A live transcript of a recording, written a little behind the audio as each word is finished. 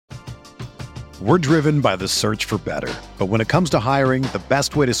We're driven by the search for better. But when it comes to hiring, the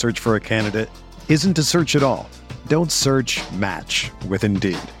best way to search for a candidate isn't to search at all. Don't search, match with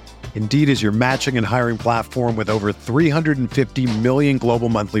Indeed. Indeed is your matching and hiring platform with over 350 million global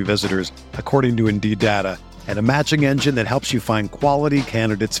monthly visitors, according to Indeed data, and a matching engine that helps you find quality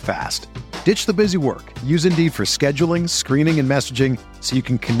candidates fast. Ditch the busy work. Use Indeed for scheduling, screening, and messaging so you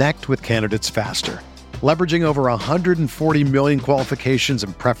can connect with candidates faster. Leveraging over 140 million qualifications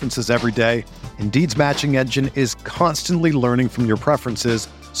and preferences every day, Indeed's matching engine is constantly learning from your preferences,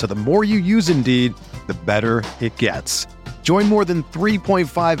 so the more you use Indeed, the better it gets. Join more than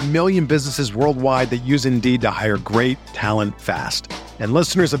 3.5 million businesses worldwide that use Indeed to hire great talent fast. And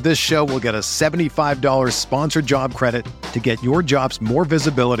listeners of this show will get a $75 sponsored job credit to get your jobs more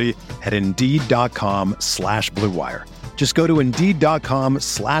visibility at Indeed.com/Blue Wire. Just go to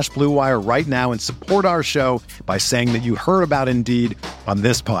Indeed.com/Blue Wire right now and support our show by saying that you heard about Indeed on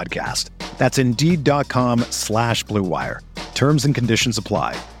this podcast. That's Indeed.com/Blue Wire. Terms and conditions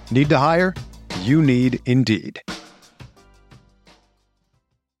apply. Need to hire? You need Indeed.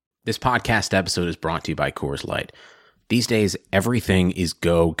 This podcast episode is brought to you by Coors Light. These days, everything is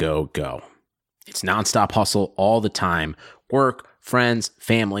go, go, go. It's nonstop hustle all the time. Work, friends,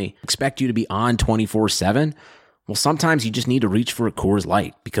 family expect you to be on 24/7. Well, sometimes you just need to reach for a Coors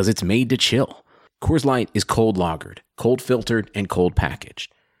Light because it's made to chill. Coors Light is cold lagered, cold filtered, and cold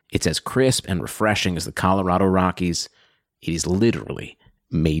packaged. It's as crisp and refreshing as the Colorado Rockies. It is literally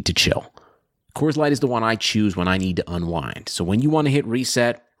made to chill. Coors Light is the one I choose when I need to unwind. So when you want to hit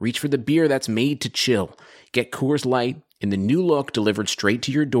reset, reach for the beer that's made to chill. Get Coors Light in the new look delivered straight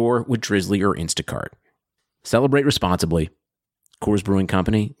to your door with Drizzly or Instacart. Celebrate responsibly. Coors Brewing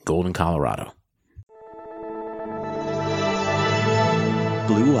Company, Golden, Colorado.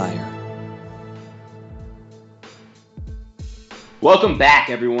 Blue Wire. Welcome back,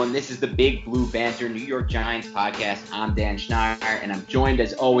 everyone. This is the Big Blue Banter New York Giants podcast. I'm Dan Schneider, and I'm joined,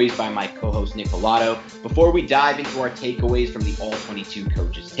 as always, by my co-host, Nick Pilato. Before we dive into our takeaways from the All-22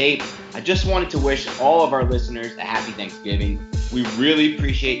 coaches tape, I just wanted to wish all of our listeners a happy Thanksgiving. We really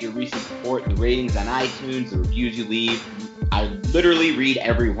appreciate your recent support, the ratings on iTunes, the reviews you leave. I literally read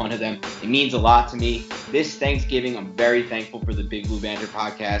every one of them. It means a lot to me. This Thanksgiving, I'm very thankful for the Big Blue Banter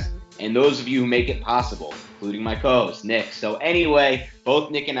podcast and those of you who make it possible, including my co-host, Nick. So anyway,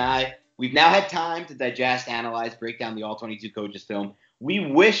 both Nick and I, we've now had time to digest, analyze, break down the All-22 coaches film. We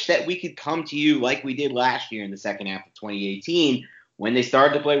wish that we could come to you like we did last year in the second half of 2018 when they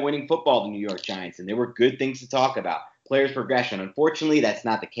started to play winning football, the New York Giants, and there were good things to talk about. Players' progression. Unfortunately, that's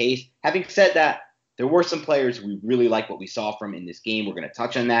not the case. Having said that, there were some players we really like what we saw from in this game. We're going to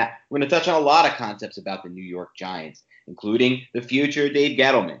touch on that. We're going to touch on a lot of concepts about the New York Giants, including the future of Dave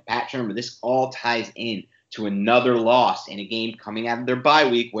Gettleman, Pat Shermer. This all ties in to another loss in a game coming out of their bye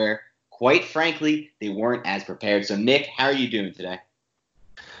week where, quite frankly, they weren't as prepared. So, Nick, how are you doing today?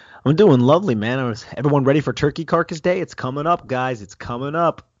 I'm doing lovely, man. Everyone ready for Turkey Carcass Day? It's coming up, guys. It's coming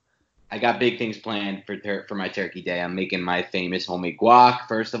up. I got big things planned for my Turkey Day. I'm making my famous homemade guac,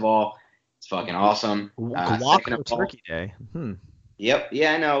 first of all. It's fucking awesome. Guac for Turkey Day. Yep.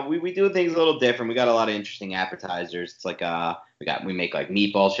 Yeah, I know. We do things a little different. We got a lot of interesting appetizers. It's like we make like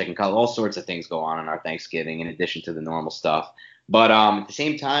meatballs, chicken cutlet, all sorts of things go on our Thanksgiving in addition to the normal stuff. But at the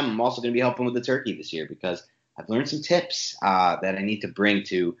same time, I'm also going to be helping with the turkey this year because I've learned some tips that I need to bring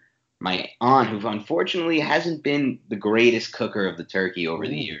to my aunt, who unfortunately hasn't been the greatest cooker of the turkey over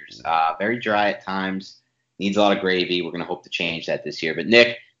the years. Very dry at times, needs a lot of gravy. We're going to hope to change that this year. But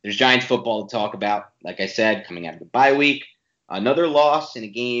Nick, there's Giants football to talk about. Like I said, coming out of the bye week, another loss in a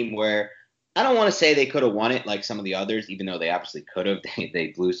game where I don't want to say they could have won it like some of the others, even though they obviously could have.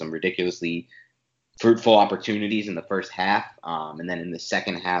 They blew some ridiculously fruitful opportunities in the first half, and then in the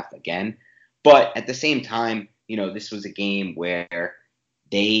second half again. But at the same time, this was a game where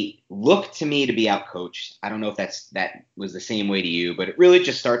they looked to me to be outcoached. I don't know if that was the same way to you, but it really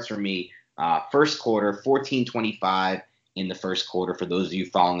just starts for me. First quarter, 14-25 in the first quarter for those of you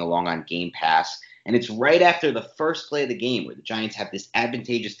following along on Game Pass. And it's right after the first play of the game where the Giants have this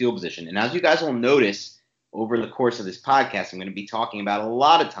advantageous field position. And as you guys will notice over the course of this podcast, I'm going to be talking about a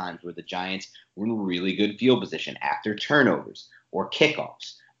lot of times where the Giants were in really good field position after turnovers or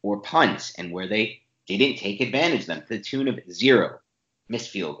kickoffs or punts and where they didn't take advantage of them to the tune of 0.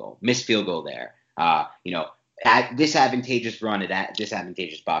 Missed field goal there. At this advantageous run at this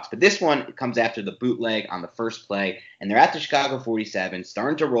advantageous box. But this one comes after the bootleg on the first play, and they're at the Chicago 47,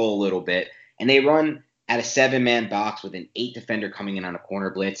 starting to roll a little bit, and they run at a 7-man box with an 8-defender coming in on a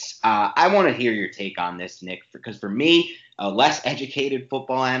corner blitz. I want to hear your take on this, Nick, because for me, a less educated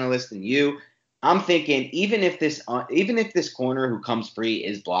football analyst than you, I'm thinking even if this corner who comes free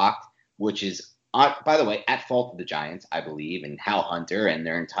is blocked, which is, by the way, at fault of the Giants, I believe, and Hal Hunter and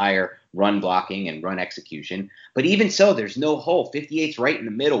their entire run blocking and run execution. But even so, there's no hole. 58's right in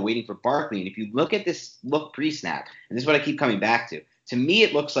the middle waiting for Barkley. And if you look at this look pre-snap, and this is what I keep coming back to me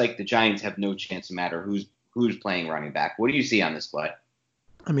it looks like the Giants have no chance no matter who's playing running back. What do you see on this play?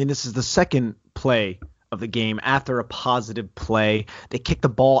 I mean, this is the second play of the game after a positive play. They kick the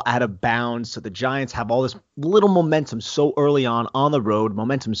ball out of bounds, so the Giants have all this little momentum so early on the road.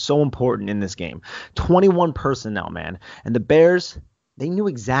 Momentum so important in this game. 21 personnel, man. And the Bears, they knew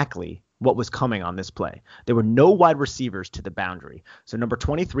exactly what was coming on this play. There were no wide receivers to the boundary. So number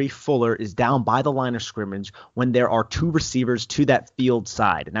 23, Fuller, is down by the line of scrimmage when there are two receivers to that field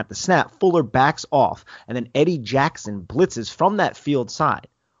side. And at the snap, Fuller backs off, and then Eddie Jackson blitzes from that field side,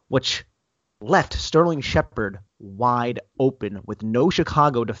 which left Sterling Shepard wide open with no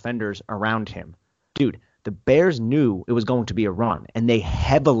Chicago defenders around him. Dude, the Bears knew it was going to be a run, and they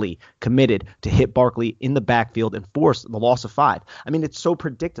heavily committed to hit Barkley in the backfield and force the loss of 5. I mean, it's so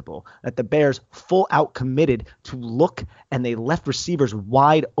predictable that the Bears full out committed to look, and they left receivers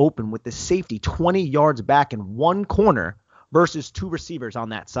wide open with the safety 20 yards back in one corner versus two receivers on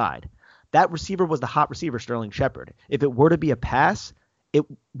that side. That receiver was the hot receiver, Sterling Shepard. If it were to be a pass, it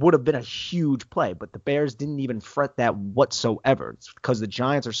would have been a huge play, but the Bears didn't even fret that whatsoever. It's because the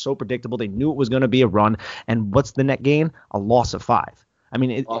Giants are so predictable. They knew it was going to be a run, and what's the net gain? A loss of 5. I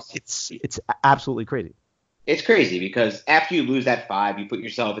mean, it's absolutely crazy. It's crazy because after you lose that 5, you put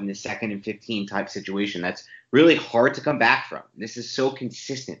yourself in this 2nd and 15 type situation that's really hard to come back from. This is so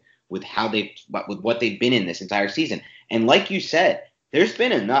consistent with what they've been in this entire season. And like you said, there's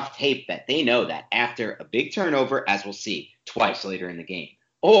been enough tape that they know that after a big turnover, as we'll see twice later in the game,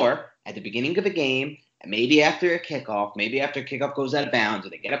 or at the beginning of a game, and maybe after a kickoff goes out of bounds or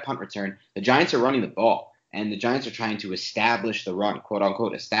they get a punt return, the Giants are running the ball, and the Giants are trying to establish the run, quote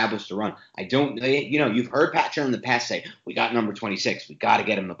unquote, establish the run. You've heard Pat Sherman in the past say, we got number 26, we got to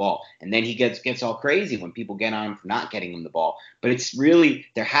get him the ball. And then he gets all crazy when people get on him for not getting him the ball. But it's really,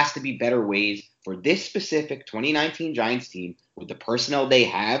 there has to be better ways for this specific 2019 Giants team with the personnel they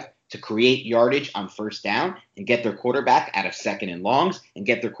have to create yardage on first down and get their quarterback out of 2nd and longs and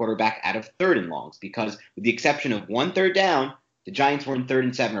get their quarterback out of 3rd and longs. Because with the exception of 1 third down, the Giants were in 3rd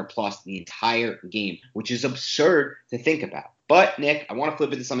and 7 or plus the entire game, which is absurd to think about. But, Nick, I want to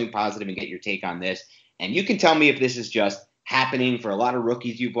flip it to something positive and get your take on this. And you can tell me if this is just happening for a lot of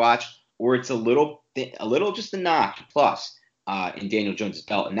rookies you've watched or it's a little just a notch plus in Daniel Jones'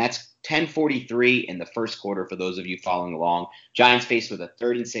 belt. And that's 10:43 in the first quarter for those of you following along. Giants faced with a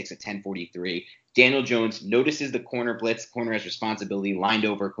 3rd and 6 at 10:43. Daniel Jones notices the corner blitz. Corner has responsibility, lined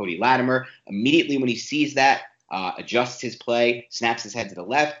over Cody Latimer. Immediately when he sees that, adjusts his play, snaps his head to the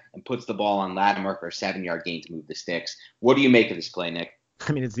left, and puts the ball on Latimer for a 7-yard gain to move the sticks. What do you make of this play, Nick?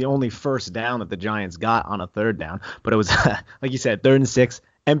 I mean, it's the only first down that the Giants got on a 3rd down, but it was, like you said, 3rd and 6,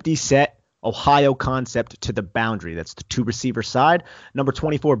 empty set, Ohio concept to the boundary. That's the 2 receiver side. Number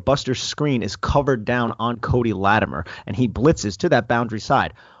 24, Buster Screen, is covered down on Cody Latimer, and he blitzes to that boundary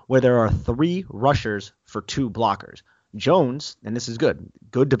side where there are 3 rushers for 2 blockers. Jones, and this is good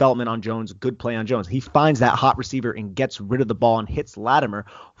development on Jones, good play on Jones. He finds that hot receiver and gets rid of the ball and hits Latimer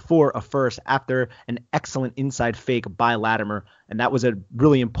for a first after an excellent inside fake by Latimer, and that was a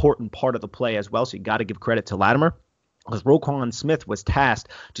really important part of the play as well, so you got to give credit to Latimer. Because Roquan Smith was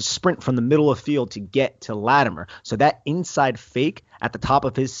tasked to sprint from the middle of the field to get to Latimer. So that inside fake at the top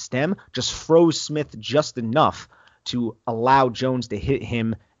of his stem just froze Smith just enough to allow Jones to hit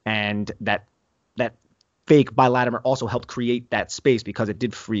him, and that fake by Latimer also helped create that space because it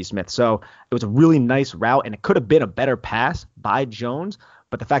did freeze Smith. So it was a really nice route, and it could have been a better pass by Jones,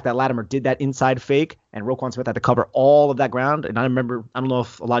 but the fact that Latimer did that inside fake and Roquan Smith had to cover all of that ground. And I don't know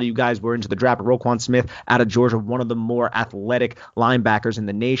if a lot of you guys were into the draft, but Roquan Smith out of Georgia, one of the more athletic linebackers in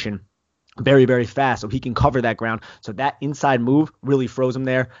the nation, very, very fast. So he can cover that ground. So that inside move really froze him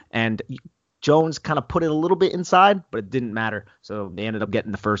there. And Jones kind of put it a little bit inside, but it didn't matter. So they ended up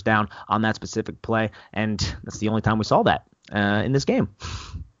getting the first down on that specific play. And that's the only time we saw that in this game.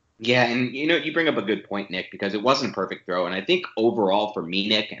 Yeah, and you bring up a good point, Nick, because it wasn't a perfect throw. And I think overall for me,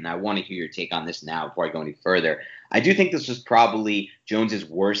 Nick, and I want to hear your take on this now before I go any further, I do think this was probably Jones's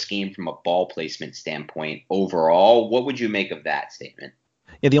worst game from a ball placement standpoint overall. What would you make of that statement?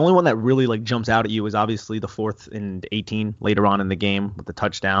 Yeah, the only one that really jumps out at you is obviously the 4th and 18 later on in the game with the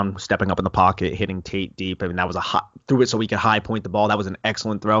touchdown, stepping up in the pocket, hitting Tate deep. I mean, that was threw it so he could high point the ball. That was an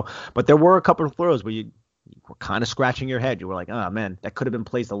excellent throw. But there were a couple of throws where you were kind of scratching your head. You were like, oh, man, that could have been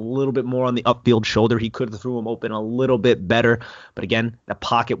placed a little bit more on the upfield shoulder. He could have threw him open a little bit better. But again, the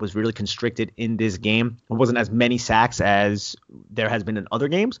pocket was really constricted in this game. It wasn't as many sacks as there has been in other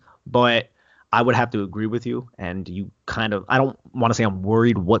games, but I would have to agree with you. And I don't want to say I'm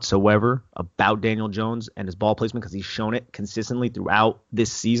worried whatsoever about Daniel Jones and his ball placement because he's shown it consistently throughout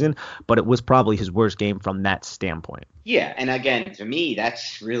this season, but it was probably his worst game from that standpoint. Yeah, and again, to me,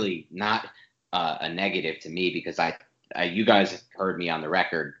 that's really not a negative to me because you guys have heard me on the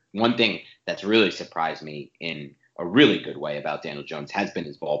record. One thing that's really surprised me in a really good way about Daniel Jones has been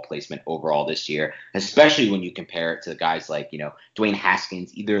his ball placement overall this year, especially when you compare it to guys like, Dwayne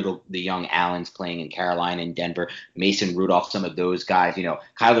Haskins, either the young Allens playing in Carolina and Denver, Mason Rudolph, some of those guys,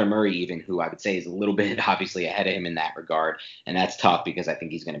 Kyler Murray even, who I would say is a little bit obviously ahead of him in that regard. And that's tough because I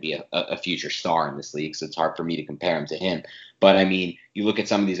think he's going to be a future star in this league. So it's hard for me to compare him to him. But I mean, you look at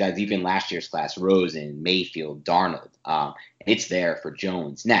some of these guys, even last year's class, Rosen, Mayfield, Darnold, it's there for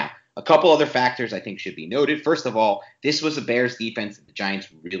Jones. Now, a couple other factors I think should be noted. First of all, this was a Bears defense that the Giants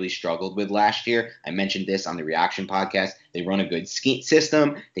really struggled with last year. I mentioned this on the Reaction podcast. They run a good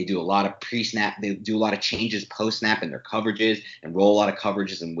system. They do a lot of pre-snap. They do a lot of changes post-snap in their coverages and roll a lot of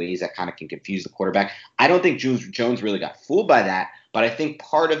coverages in ways that kind of can confuse the quarterback. I don't think Jones really got fooled by that, but I think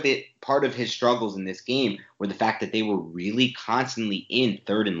part of his struggles in this game were the fact that they were really constantly in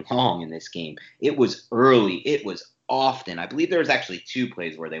 3rd and long in this game. It was early. It was often. I believe there was actually 2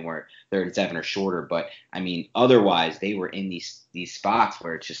 plays where they weren't 3rd and 7 or shorter, but I mean, otherwise they were in these spots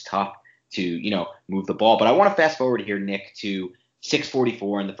where it's just tough to, move the ball. But I want to fast forward here, Nick, to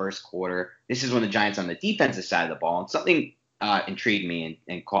 6:44 in the first quarter. This is when the Giants on the defensive side of the ball, and something intrigued me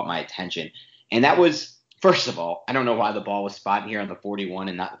and caught my attention. And that was, first of all, I don't know why the ball was spotted here on the 41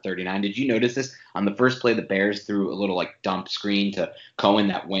 and not the 39. Did you notice this? On the first play, the Bears threw a little dump screen to Cohen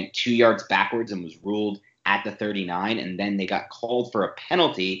that went 2 yards backwards and was ruled at the 39, and then they got called for a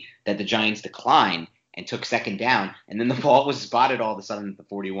penalty that the Giants declined and took 2nd down, and then the ball was spotted all of a sudden at the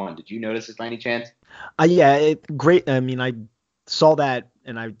 41. Did you notice this by any chance? Yeah, great. I mean, I saw that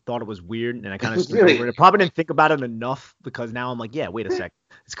and I thought it was weird, and I kind of really? I probably didn't think about it enough because now I'm like, yeah, wait a sec,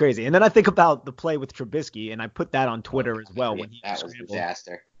 it's crazy. And then I think about the play with Trubisky, and I put that on Twitter as well. When that was a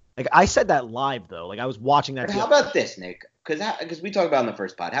disaster. I said that live though, I was watching that. But how about this, Nick? Because we talked about it in the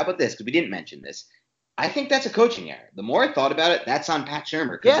first pod. How about this? Because we didn't mention this. I think that's a coaching error. The more I thought about it, that's on Pat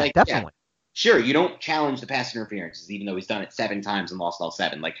Shurmur. Yeah, definitely. Sure, you don't challenge the pass interferences, even though he's done it 7 times and lost all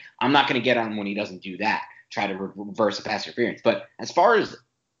 7. I'm not going to get on when he doesn't do that, try to reverse a pass interference. But as far as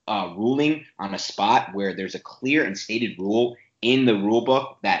ruling on a spot where there's a clear and stated rule in the rule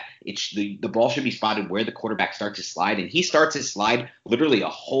book that the ball should be spotted where the quarterback starts his slide, and he starts his slide literally a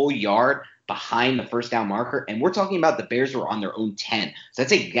whole yard behind the first down marker, and we're talking about the Bears were on their own 10. So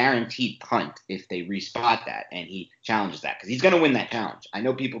that's a guaranteed punt if they respot that, and he challenges that because he's going to win that challenge. I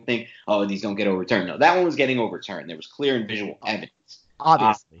know people think, oh, these don't get overturned. No, that one was getting overturned. There was clear and visual evidence.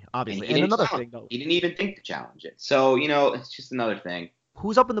 Obviously. And another thing, though. He didn't even think to challenge it. So, it's just another thing.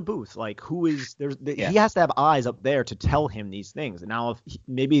 Who's up in the booth? Who is there? He has to have eyes up there to tell him these things. And now, if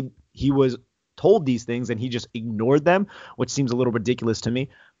maybe he was told these things and he just ignored them, which seems a little ridiculous to me,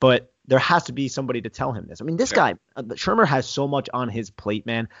 but there has to be somebody to tell him this. I mean, this guy, Shurmur, has so much on his plate,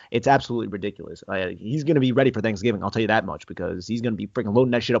 man. It's absolutely ridiculous. He's going to be ready for Thanksgiving, I'll tell you that much, because he's going to be freaking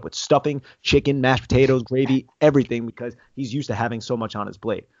loading that shit up with stuffing, chicken, mashed potatoes, gravy, everything, because he's used to having so much on his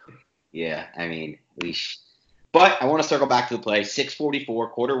plate. Yeah, I mean, but I want to circle back to the play.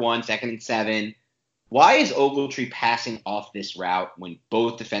 6:44, quarter 1, 2nd and 7. Why is Ogletree passing off this route when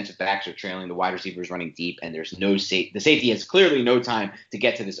both defensive backs are trailing, the wide receivers running deep, and there's no safety? The safety has clearly no time to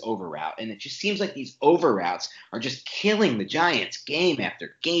get to this over route. And it just seems like these over routes are just killing the Giants game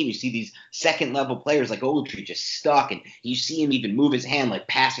after game. You see these second-level players like Ogletree just stuck, and you see him even move his hand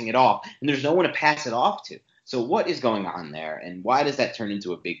passing it off, and there's no one to pass it off to. So what is going on there, and why does that turn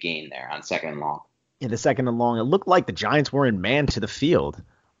into a big gain there on 2nd and long? In the 2nd and long, it looked like the Giants were in man to the field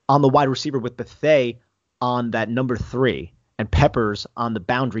on the wide receiver with Bethea on that number 3 and Peppers on the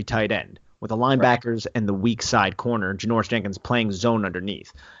boundary tight end with the linebackers and the weak side corner, Janoris Jenkins, playing zone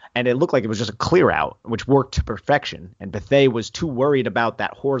underneath. And it looked like it was just a clear out, which worked to perfection. And Bethea was too worried about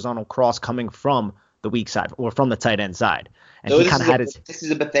that horizontal cross coming from the weak side or from the tight end side. And so he kind of had this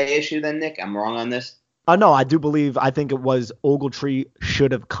is a Bethea issue then, Nick? I'm wrong on this? No, I think it was Ogletree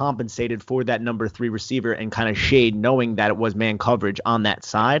should have compensated for that number 3 receiver and kind of shade, knowing that it was man coverage on that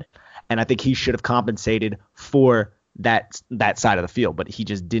side. And I think he should have compensated for that side of the field, but he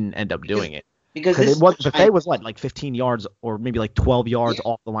just didn't end up doing it. Because Bethea was 15 yards or maybe 12 yards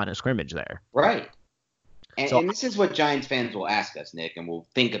off the line of scrimmage there. Right. And this is what Giants fans will ask us, Nick, and will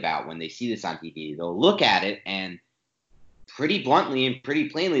think about when they see this on TV. They'll look at it and pretty bluntly and pretty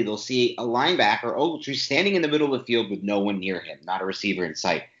plainly, they'll see a linebacker, Ogletree, standing in the middle of the field with no one near him, not a receiver in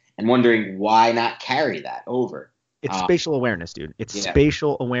sight, and wondering why not carry that over. It's spatial awareness, dude. It's Yeah.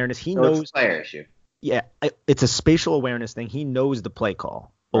 spatial awareness. He knows. It's a player issue. Yeah, it's a spatial awareness thing. He knows the play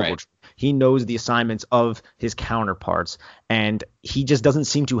call. Right. He knows the assignments of his counterparts, and he just doesn't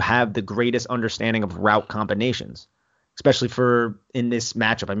seem to have the greatest understanding of route combinations, especially for in this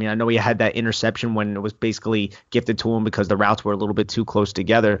matchup. I mean, I know he had that interception when it was basically gifted to him because the routes were a little bit too close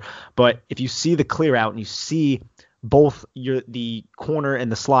together. But if you see the clear out and you see both the corner and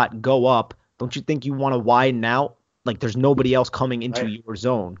the slot go up, don't you think you want to widen out? Like there's nobody else coming into your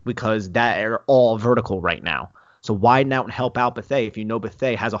zone because that are all vertical right now. So widen out and help out Bethea if you know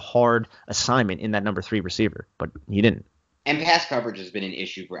Bethea has a hard assignment in that number 3 receiver, but he didn't. And pass coverage has been an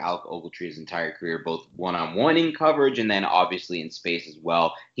issue for Alec Ogletree his entire career, both one-on-one in coverage and then obviously in space as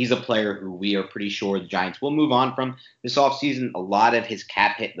well. He's a player who we are pretty sure the Giants will move on from this offseason. A lot of his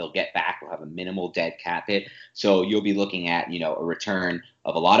cap hit they'll get back. We'll have a minimal dead cap hit. So you'll be looking at, a return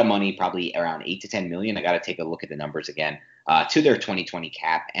of a lot of money, probably around $8 to $10 million. I got to take a look at the numbers again to their 2020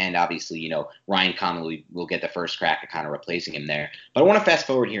 cap. And obviously, Ryan Connolly will get the first crack at kind of replacing him there. But I want to fast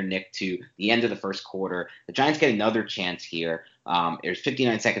forward here, Nick, to the end of the first quarter. The Giants get another chance here. There's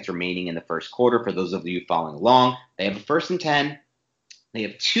 59 seconds remaining in the first quarter. For those of you following along, they have a 1st and 10. They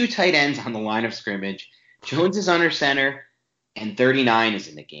have 2 tight ends on the line of scrimmage. Jones is under center, and 39 is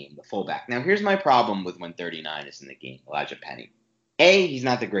in the game, the fullback. Now, here's my problem with when 39 is in the game, Elijah Penny. A, he's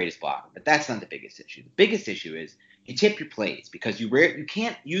not the greatest blocker, but that's not the biggest issue. The biggest issue is you tip your plays because you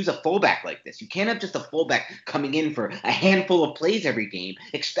can't use a fullback like this. You can't have just a fullback coming in for a handful of plays every game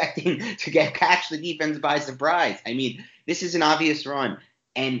expecting to catch the defense by surprise. I mean, this is an obvious run,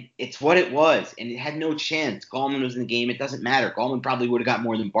 and it's what it was, and it had no chance. Gallman was in the game. It doesn't matter. Gallman probably would have got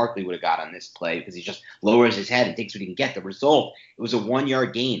more than Barkley would have got on this play because he just lowers his head and takes what he can get. The result, it was a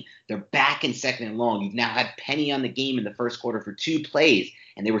 1-yard gain. They're back in 2nd and long. You've now had Penny on the game in the first quarter for 2 plays,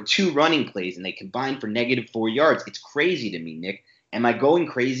 and they were 2 running plays, and they combined for -4 yards. It's crazy to me, Nick. Am I going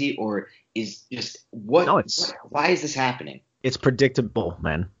crazy, or is just what? No, why is this happening? It's predictable,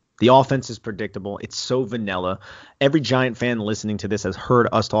 man. The offense is predictable. It's so vanilla. Every Giant fan listening to this has heard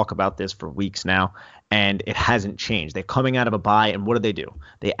us talk about this for weeks now, and it hasn't changed. They're coming out of a bye, and what do?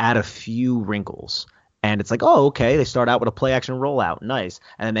 They add a few wrinkles. And it's like, oh, okay, they start out with a play-action rollout. Nice.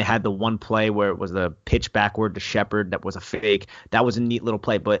 And then they had the one play where it was the pitch backward to Shepard that was a fake. That was a neat little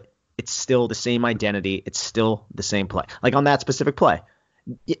play, but it's still the same identity. It's still the same play. Like on that specific play,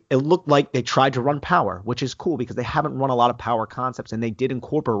 it looked like they tried to run power, which is cool because they haven't run a lot of power concepts, and they did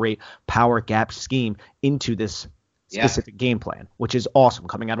incorporate power gap scheme into this specific game plan, which is awesome.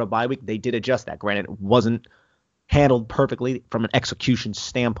 Coming out of a bye week, they did adjust that. Granted, it wasn't handled perfectly from an execution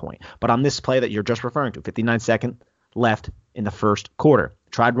standpoint. But on this play that you're just referring to, 59 seconds left in the first quarter,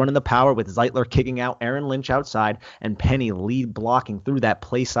 tried running the power with Zeitler kicking out Aaron Lynch outside and Penny lead blocking through that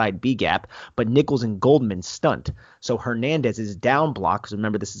play side B gap, but Nichols and Goldman stunt. So Hernandez is down block, because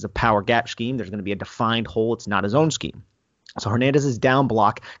remember, this is a power gap scheme. There's going to be a defined hole. It's not his own scheme. So Hernandez's down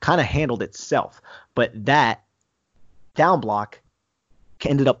block kind of handled itself, but that down block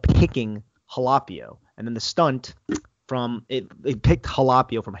ended up picking Jalapio. And then the stunt from it picked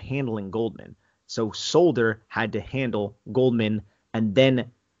Jalapio from handling Goldman. So Solder had to handle Goldman, and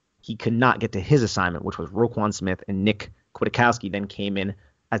then he could not get to his assignment, which was Roquan Smith, and Nick Kwiatkowski then came in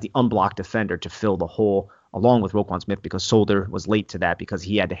as the unblocked defender to fill the hole along with Roquan Smith because Solder was late to that because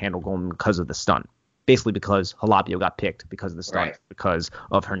he had to handle Goldman because of the stunt. Basically because Jalapio got picked because of the stunt, because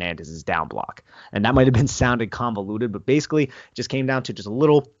of Hernandez's down block. And that might have been sounded convoluted, but basically it just came down to just a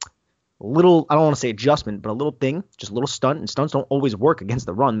little, I don't want to say adjustment, but a little thing, just a little stunt, and stunts don't always work against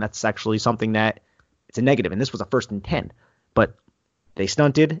the run. That's actually something that it's a negative, and this was a 1st and 10, but they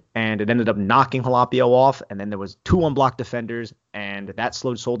stunted, and it ended up knocking Jalapio off, and then there was 2 unblocked defenders, and that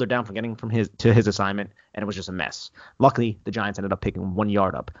slowed Solder down from getting from his assignment, and it was just a mess. Luckily, the Giants ended up picking 1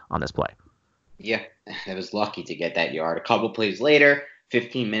 yard up on this play. Yeah, I was lucky to get that yard. A couple plays later,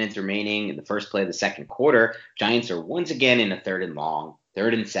 15 minutes remaining in the first play of the second quarter, Giants are once again in a 3rd and long.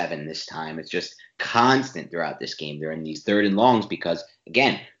 3rd and 7 this time. It's just constant throughout this game. They're in these 3rd and longs because,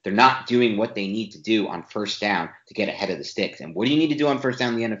 again, they're not doing what they need to do on first down to get ahead of the sticks. And what do you need to do on first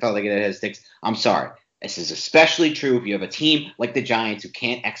down in the NFL to get ahead of the sticks? I'm sorry. This is especially true if you have a team like the Giants who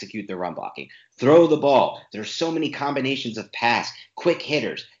can't execute their run blocking. Throw the ball. There are so many combinations of pass, quick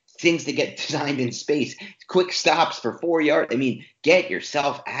hitters, things to get designed in space, quick stops for 4 yards. I mean, get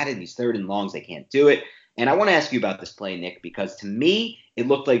yourself out of these 3rd and longs. They can't do it. And I want to ask you about this play, Nick, because to me, it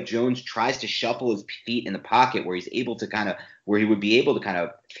looked like Jones tries to shuffle his feet in the pocket where he would be able to kind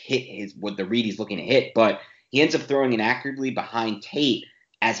of hit what the read he's looking to hit, but he ends up throwing inaccurately behind Tate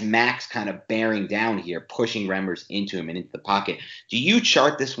as Max kind of bearing down here, pushing Remmers into him and into the pocket. Do you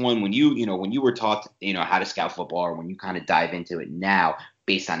chart this one when you were taught, how to scout football, or when you kind of dive into it now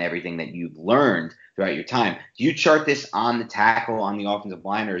based on everything that you've learned throughout your time? Do you chart this on the tackle, on the offensive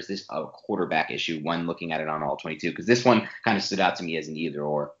line, or is this a quarterback issue when looking at it on All-22? Because this one kind of stood out to me as an either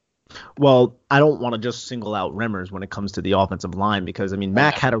or. Well, I don't want to just single out Remmers when it comes to the offensive line because,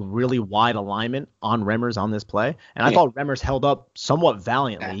 Mack had a really wide alignment on Remmers on this play, and I thought Remmers held up somewhat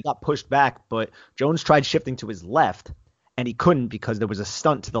valiantly. Yeah. He got pushed back, but Jones tried shifting to his left, and he couldn't because there was a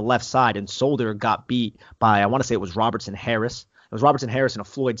stunt to the left side, and Solder got beat by, I want to say it was Robertson Harris. It was Robertson Harris in a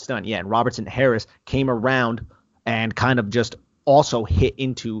Floyd stunt, and Robertson Harris came around and kind of just also hit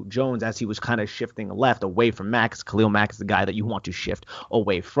into Jones as he was kind of shifting left away from Max. Khalil Mack is the guy that you want to shift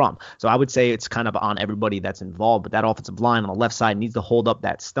away from. So I would say it's kind of on everybody that's involved, but that offensive line on the left side needs to hold up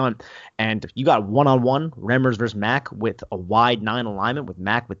that stunt. And you got one-on-one, Remmers versus Mack with a wide 9 alignment with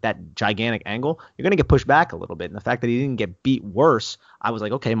Mack with that gigantic angle, you're going to get pushed back a little bit. And the fact that he didn't get beat worse, I was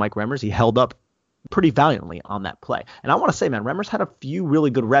like, okay, Mike Remmers, he held up pretty valiantly on that play. And I want to say, man, Remmers had a few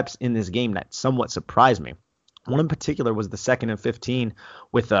really good reps in this game that somewhat surprised me. One in particular was the 2nd and 15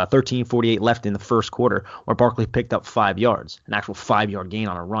 with 13:48 left in the first quarter where Barkley picked up 5 yards, an actual 5-yard gain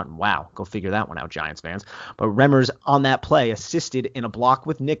on a run. Wow, go figure that one out, Giants fans. But Remmers on that play assisted in a block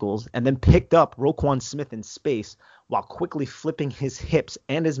with Nichols and then picked up Roquan Smith in space while quickly flipping his hips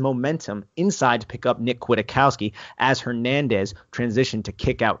and his momentum inside to pick up Nick Kwiatkowski as Hernandez transitioned to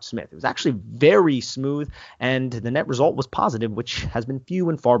kick out Smith. It was actually very smooth, and the net result was positive, which has been few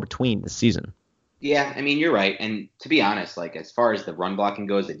and far between this season. Yeah, you're right. And to be honest, as far as the run blocking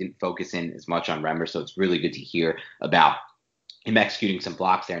goes, they didn't focus in as much on Remmers, so it's really good to hear about him executing some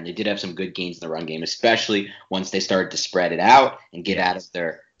blocks there. And they did have some good gains in the run game, especially once they started to spread it out and get out of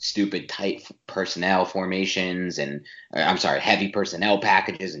their stupid tight personnel formations heavy personnel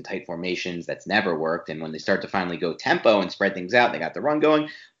packages and tight formations. That's never worked. And when they start to finally go tempo and spread things out, they got the run going.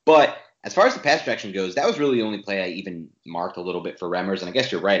 But as far as the pass protection goes, that was really the only play I even marked a little bit for Remmers. And I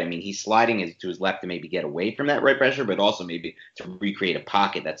guess you're right. He's sliding to his left to maybe get away from that right pressure, but also maybe to recreate a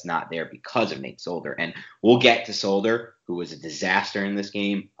pocket that's not there because of Nate Solder. And we'll get to Solder, who was a disaster in this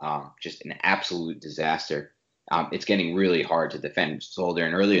game, just an absolute disaster. It's getting really hard to defend Solder,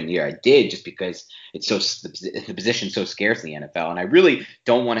 and earlier in the year I did just because the position's so scarce in the NFL, and I really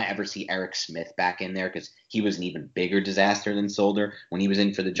don't want to ever see Eric Smith back in there because he was an even bigger disaster than Solder when he was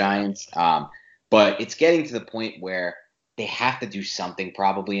in for the Giants. But it's getting to the point where they have to do something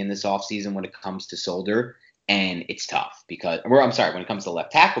probably in this offseason when it comes to Solder, and it's tough when it comes to the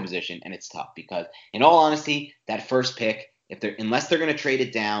left tackle position, and it's tough because, in all honesty, that first pick, unless they're going to trade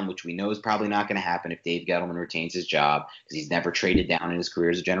it down, which we know is probably not going to happen if Dave Gettleman retains his job, because he's never traded down in his career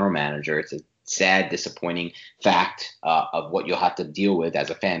as a general manager. It's a sad, disappointing fact of what you'll have to deal with as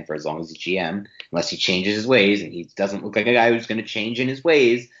a fan for as long as he's GM, unless he changes his ways, and he doesn't look like a guy who's going to change in his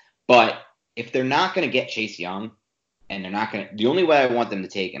ways. But if they're not going to get Chase Young, and they're not going to – the only way I want them to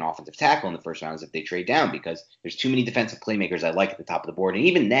take an offensive tackle in the first round is if they trade down, because there's too many defensive playmakers I like at the top of the board. And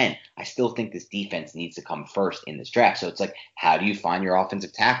even then, I still think this defense needs to come first in this draft. So it's like, how do you find your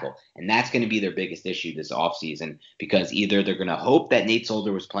offensive tackle? And that's going to be their biggest issue this offseason, because either they're going to hope that Nate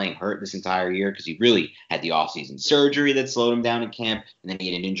Solder was playing hurt this entire year because he really had the offseason surgery that slowed him down in camp, and then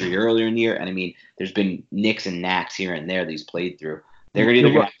he had an injury earlier in the year. And, there's been nicks and knacks here and there that he's played through. They're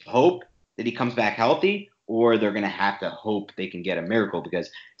either going to hope that he comes back healthy, or they're going to have to hope they can get a miracle, because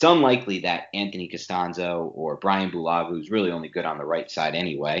it's unlikely that Anthony Costanzo or Brian Bulaga, who's really only good on the right side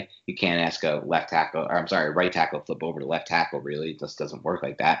anyway. You can't ask a right tackle flip over to left tackle, really. It just doesn't work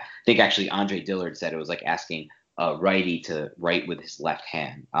like that. I think actually Andre Dillard said it was like asking a righty to write with his left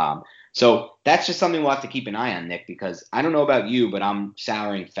hand. So that's just something we'll have to keep an eye on, Nick, because I don't know about you, but I'm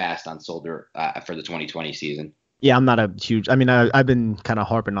souring fast on Solder for the 2020 season. Yeah, I'm not a huge – I've been kind of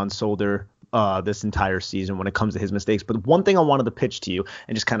harping on Solder this entire season when it comes to his mistakes. But one thing I wanted to pitch to you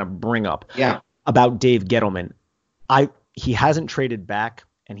and just kind of bring up about Dave Gettleman, he hasn't traded back,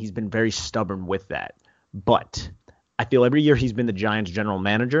 and he's been very stubborn with that. But I feel every year he's been the Giants general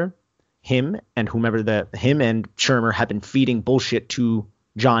manager, him and Shermer have been feeding bullshit to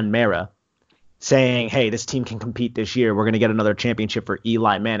John Mara, saying, hey, this team can compete this year. We're going to get another championship for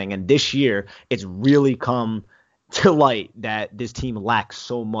Eli Manning. And this year it's really come to light that this team lacks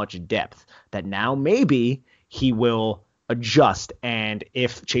so much depth that now maybe he will adjust. And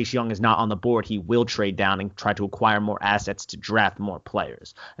if Chase Young is not on the board, he will trade down and try to acquire more assets to draft more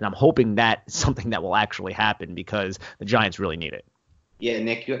players. And I'm hoping that's something that will actually happen because the Giants really need it. Yeah,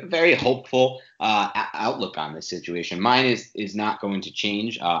 Nick, you have a very hopeful outlook on this situation. Mine is not going to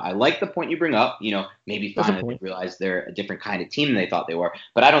change. I like the point you bring up. Maybe finally realize they're a different kind of team than they thought they were.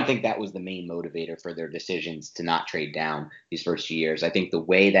 But I don't think that was the main motivator for their decisions to not trade down these first few years. I think the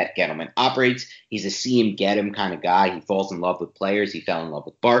way that Gettleman operates, he's a see him, get him kind of guy. He falls in love with players. He fell in love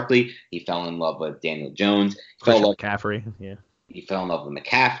with Barkley. He fell in love with Daniel Jones. McCaffrey. Yeah. He fell in love with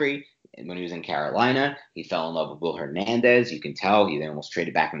McCaffrey. And when he was in Carolina, he fell in love with Will Hernandez. You can tell he then almost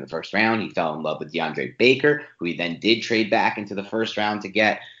traded back in the first round. He fell in love with DeAndre Baker, who he then did trade back into the first round to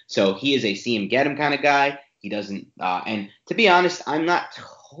get. So he is a see him, get him kind of guy. He doesn't and to be honest, I'm not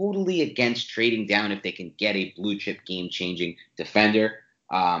totally against trading down if they can get a blue chip game changing defender.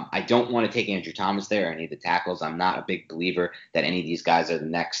 I don't want to take Andrew Thomas there or any of the tackles. I'm not a big believer that any of these guys are the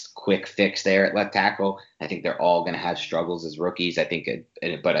next quick fix there at left tackle. I think they're all going to have struggles as rookies. But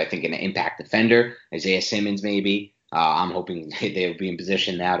I think an impact defender, Isaiah Simmons maybe. I'm hoping they'll be in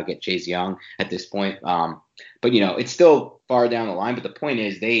position now to get Chase Young at this point. But it's still far down the line. But the point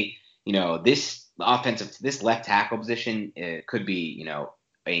is this left tackle position could be,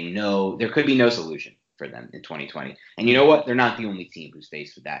 there could be no solution for them in 2020. And you know what? They're not the only team who's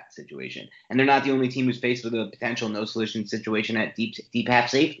faced with that situation. And they're not the only team who's faced with a potential no solution situation at deep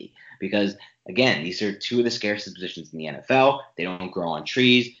half safety. Because, again, these are two of the scarcest positions in the NFL. They don't grow on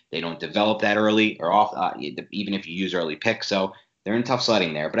trees. They don't develop that early or off, even if you use early picks. So they're in tough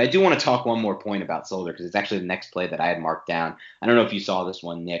sledding there. But I do want to talk one more point about Solder because it's actually the next play that I had marked down. I don't know if you saw this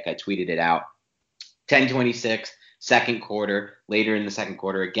one, Nick. I tweeted it out. 10:26. Second quarter, later in the second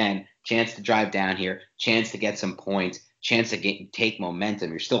quarter, again, chance to drive down here, chance to get some points, chance to take momentum.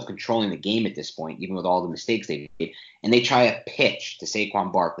 You're still controlling the game at this point, even with all the mistakes they made. And they try a pitch to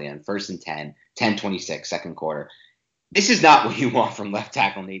Saquon Barkley on 1st and 10, 10:26, second quarter. This is not what you want from left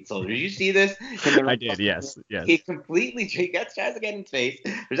tackle Nate Solder. Did you see this? I did, yes. He tries to get in face.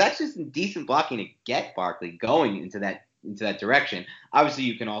 There's actually some decent blocking to get Barkley going into that direction. Obviously,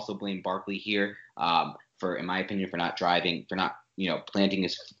 you can also blame Barkley here. In my opinion, for not planting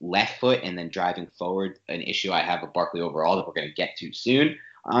his left foot and then driving forward, an issue I have with Barkley overall that we're going to get to soon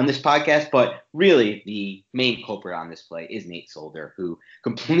on this podcast. But really, the main culprit on this play is Nate Solder, who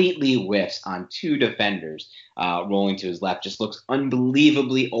completely whiffs on two defenders rolling to his left. Just looks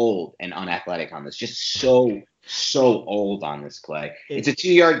unbelievably old and unathletic on this. Just so old on this play. It's a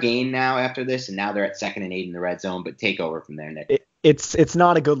 2-yard gain now after this, and now they're at 2nd and 8 in the red zone. But take over from there, Nick. It's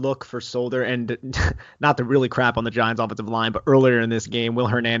not a good look for Solder, and not to really crap on the Giants offensive line, but earlier in this game, Will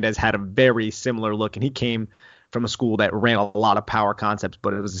Hernandez had a very similar look, and he came from a school that ran a lot of power concepts,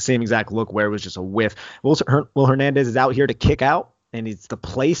 but it was the same exact look where it was just a whiff. Will Hernandez is out here to kick out, and he's the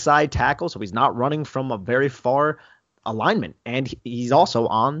play side tackle, so he's not running from a very far alignment, and he's also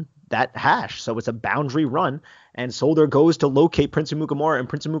on that hash, so it's a boundary run, and Solder goes to locate Prince Amukamara, and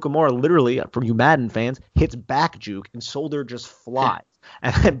Prince Amukamara literally, for you Madden fans, hits back juke, and Solder just flies.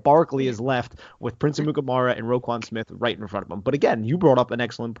 And then Barkley is left with Prince Amukamara and Roquan Smith right in front of him. But again, you brought up an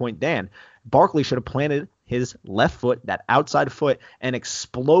excellent point, Dan. Barkley should have planted his left foot, that outside foot, and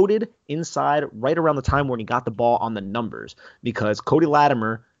exploded inside right around the time when he got the ball on the numbers, because Cody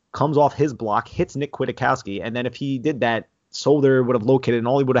Latimer comes off his block, hits Nick Kwiatkowski, and then if he did that, Solder would have located, and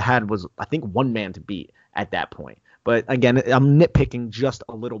all he would have had was, I think, one man to beat at that point. But again, I'm nitpicking just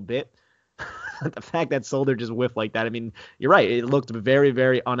a little bit. The fact that Solder just whiffed like that, I mean, you're right. It looked very,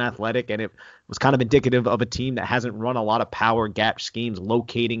 very unathletic, and it was kind of indicative of a team that hasn't run a lot of power gap schemes,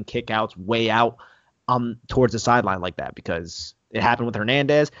 locating kickouts way out towards the sideline like that, because it happened with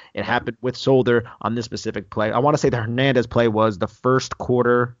Hernandez. It happened with Solder on this specific play. I want to say the Hernandez play was the first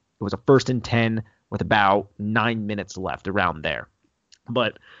quarter. It was a 1st and 10 with about 9 minutes left, around there.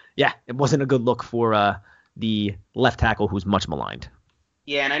 But, yeah, it wasn't a good look for the left tackle, who's much maligned.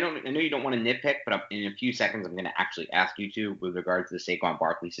 Yeah, and I know you don't want to nitpick, but in a few seconds I'm going to actually ask you to with regards to the Saquon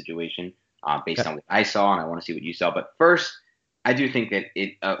Barkley situation based on what I saw, and I want to see what you saw. But first, I do think that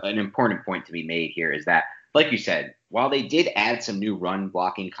an important point to be made here is that, like you said, while they did add some new run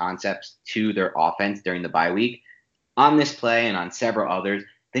blocking concepts to their offense during the bye week, on this play and on several others,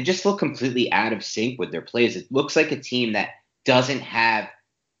 they just look completely out of sync with their plays. It looks like a team that doesn't have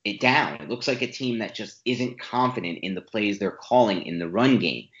it down. It looks like a team that just isn't confident in the plays they're calling in the run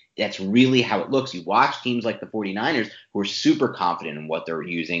game. that's really how it looks. You watch teams like the 49ers who are super confident in what they're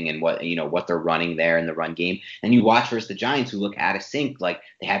using and what they're running there in the run game. And you watch versus the Giants who look out of sync, like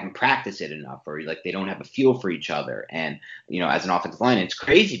they haven't practiced it enough, or like they don't have a feel for each other. And, as an offensive line, it's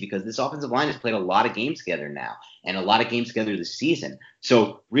crazy because this offensive line has played a lot of games together now and a lot of games together this season.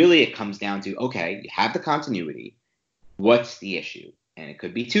 So really it comes down to, okay, you have the continuity. What's the issue? And it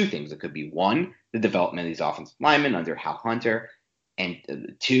could be two things. It could be one, the development of these offensive linemen under Hal Hunter.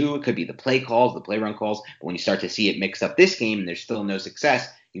 And two, it could be the play calls, the play run calls. But when you start to see it mix up this game and there's still no success,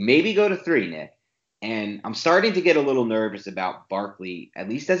 you maybe go to three, Nick. And I'm starting to get a little nervous about Barkley, at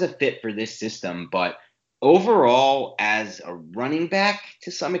least as a fit for this system. But overall, as a running back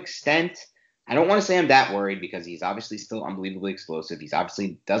to some extent, I don't want to say I'm that worried because he's obviously still unbelievably explosive. He's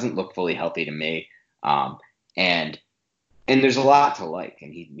obviously doesn't look fully healthy to me. And there's a lot to like,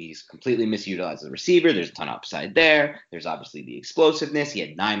 and he's completely misutilized as a receiver. There's a ton of upside there. There's obviously the explosiveness. He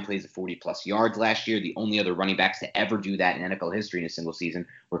had 9 plays of 40-plus yards last year. The only other running backs to ever do that in NFL history in a single season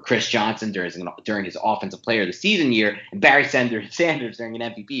were Chris Johnson during his Offensive Player of the Season year and Barry Sanders during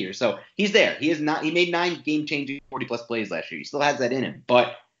an MVP year. So he's there. He made 9 game-changing 40-plus plays last year. He still has that in him.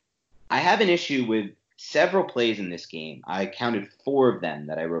 But I have an issue with several plays in this game. I counted 4 of them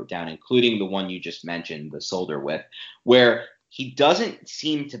that I wrote down, including the one you just mentioned, the shoulder width, where he doesn't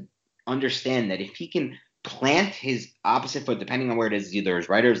seem to understand that if he can plant his opposite foot, depending on where it is, either his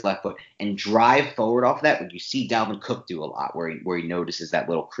right or his left foot, and drive forward off that, what you see Dalvin Cook do a lot, where he notices that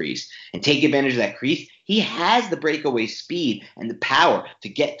little crease, and take advantage of that crease, he has the breakaway speed and the power to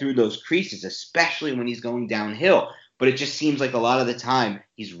get through those creases, especially when he's going downhill. But it just seems like a lot of the time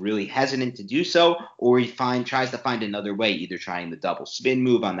he's really hesitant to do so, or he tries to find another way, either trying the double spin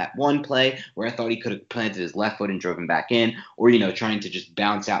move on that one play where I thought he could have planted his left foot and drove him back in, or trying to just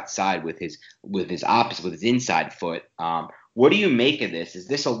bounce outside with his inside foot. What do you make of this? Is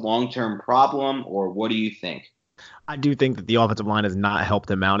this a long-term problem, or what do you think? I do think that the offensive line has not helped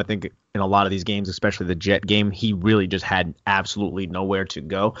him out. I think in a lot of these games, especially the Jet game, he really just had absolutely nowhere to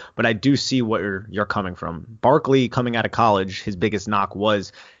go. But I do see where you're coming from. Barkley, coming out of college, his biggest knock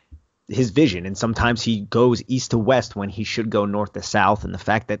was his vision. And sometimes he goes east to west when he should go north to south. And the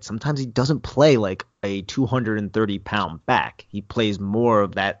fact that sometimes he doesn't play like a 230-pound back. He plays more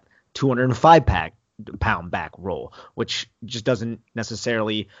of that 205-pound back role, which just doesn't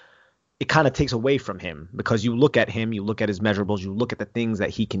necessarily – it kind of takes away from him because you look at him, you look at his measurables, you look at the things that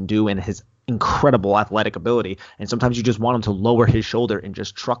he can do and his incredible athletic ability. And sometimes you just want him to lower his shoulder and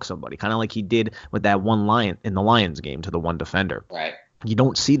just truck somebody, kind of like he did with that one Lion in the Lions game to the one defender. Right. You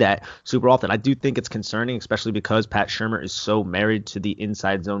don't see that super often. I do think it's concerning, especially because Pat Shurmur is so married to the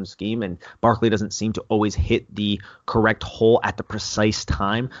inside zone scheme, and Barkley doesn't seem to always hit the correct hole at the precise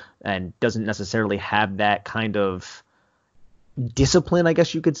time and doesn't necessarily have that kind of discipline, I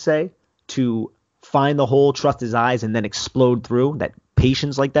guess you could say, to find the hole, trust his eyes, and then explode through. That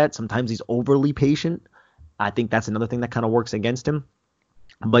patience like that. Sometimes he's overly patient. I think that's another thing that kind of works against him.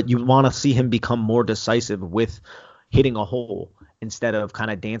 But you want to see him become more decisive with hitting a hole instead of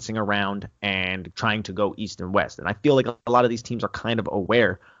kind of dancing around and trying to go east and west. And I feel like a lot of these teams are kind of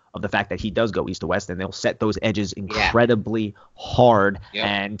aware of the fact that he does go east to west, and they'll set those edges incredibly hard. Yep.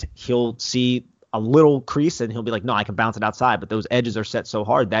 And he'll see a little crease and he'll be like, no, I can bounce it outside. But those edges are set so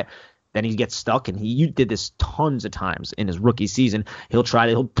hard that then he gets stuck, and you did this tons of times in his rookie season. He'll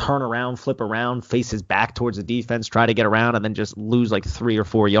turn around, flip around, face his back towards the defense, try to get around, and then just lose like 3 or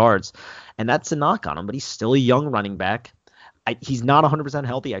 4 yards. And that's a knock on him, but he's still a young running back. He's not 100%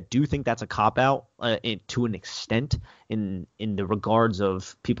 healthy. I do think that's a cop-out to an extent in the regards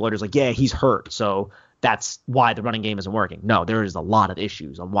of people are just like, yeah, he's hurt, so that's why the running game isn't working. No, there is a lot of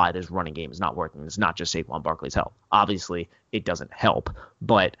issues on why this running game is not working. It's not just Saquon Barkley's health. Obviously, it doesn't help,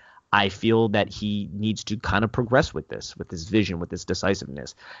 but I feel that he needs to kind of progress with this vision, with this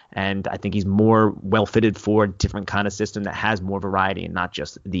decisiveness. And I think he's more well-fitted for a different kind of system that has more variety and not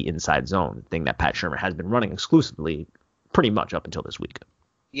just the inside zone thing that Pat Shurmur has been running exclusively pretty much up until this week.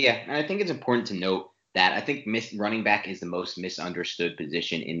 Yeah, and I think it's important to note that I think running back is the most misunderstood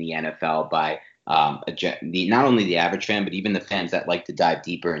position in the NFL by not only the average fan, but even the fans that like to dive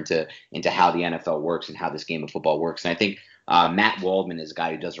deeper into how the NFL works and how this game of football works. And I think Matt Waldman is a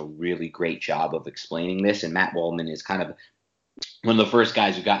guy who does a really great job of explaining this. And Matt Waldman is kind of one of the first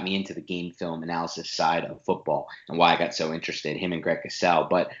guys who got me into the game film analysis side of football and why I got so interested, him and Greg Cosell.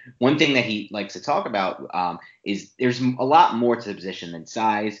 But one thing that he likes to talk about is there's a lot more to the position than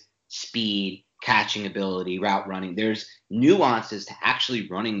size, speed, catching ability, route running. There's nuances to actually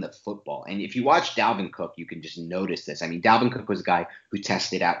running the football. And if you watch Dalvin Cook, you can just notice this. I mean, Dalvin Cook was a guy who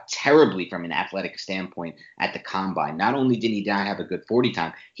tested out terribly from an athletic standpoint at the combine. Not only did he not have a good 40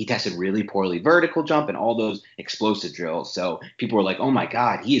 time, he tested really poorly vertical jump and all those explosive drills. So people were like, oh my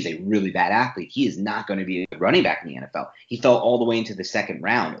God, he is a really bad athlete. He is not going to be a running back in the NFL. He fell all the way into the second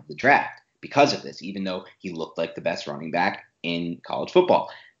round of the draft because of this, even though he looked like the best running back in college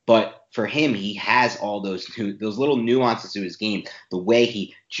football. But for him, he has all those little nuances to his game. The way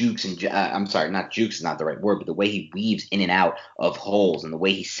he jukes and I'm sorry, not jukes is not the right word, but the way he weaves in and out of holes and the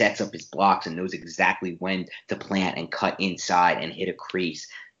way he sets up his blocks and knows exactly when to plant and cut inside and hit a crease.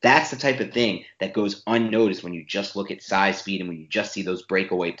 That's the type of thing that goes unnoticed when you just look at size, speed, and when you just see those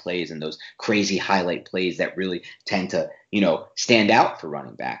breakaway plays and those crazy highlight plays that really tend to, stand out for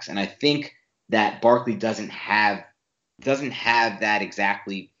running backs. And I think that Barkley doesn't have that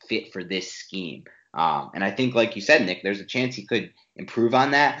exactly fit for this scheme. And I think, like you said, Nick, there's a chance he could improve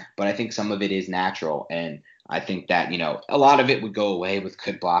on that, but I think some of it is natural. And I think that, a lot of it would go away with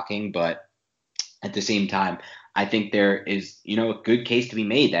good blocking, but at the same time, I think there is, a good case to be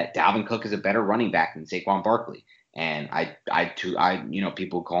made that Dalvin Cook is a better running back than Saquon Barkley. And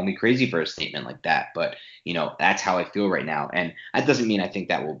people call me crazy for a statement like that, but that's how I feel right now. And that doesn't mean I think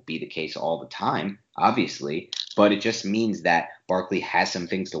that will be the case all the time, obviously, but it just means that Barkley has some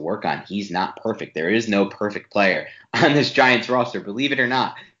things to work on. He's not perfect. There is no perfect player on this Giants roster. Believe it or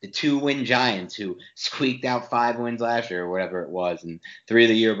not, the 2-win Giants who squeaked out 5 wins last year or whatever it was, and 3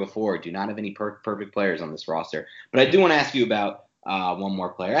 the year before, do not have any perfect players on this roster. But I do want to ask you about one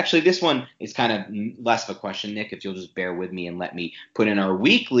more player. Actually, this one is kind of less of a question, Nick, if you'll just bear with me and let me put in our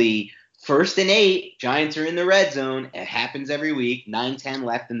weekly 1st and 8. Giants are in the red zone. It happens every week. 9-10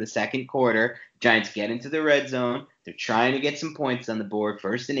 left in the second quarter. Giants get into the red zone. They're trying to get some points on the board.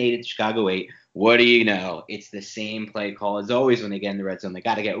 1st and 8 at Chicago 8. What do you know? It's the same play call as always when they get in the red zone. They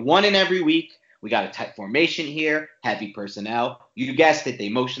got to get one in every week. We got a tight formation here, heavy personnel. You guessed it. They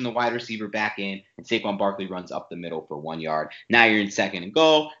motion the wide receiver back in, and Saquon Barkley runs up the middle for 1 yard. Now you're in 2nd and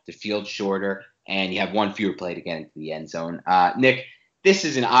goal. The field's shorter, and you have one fewer play to get into the end zone. Nick, this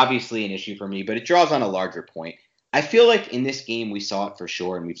isn't obviously an issue for me, but it draws on a larger point. I feel like in this game we saw it for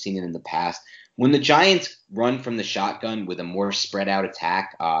sure, and we've seen it in the past. When the Giants run from the shotgun with a more spread out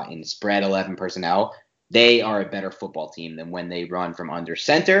attack in spread 11 personnel, they are a better football team than when they run from under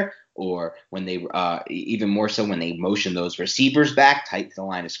center, or when they even more so when they motion those receivers back tight to the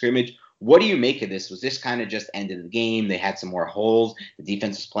line of scrimmage. What do you make of this? Was this kind of just end of the game? They had some more holes. The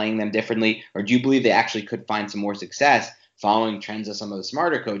defense was playing them differently, or do you believe they actually could find some more success following trends of some of the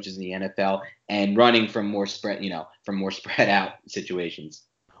smarter coaches in the NFL and running from more spread out situations?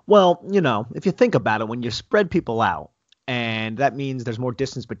 Well, if you think about it, when you spread people out, and that means there's more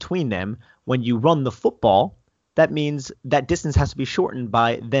distance between them, when you run the football, that means that distance has to be shortened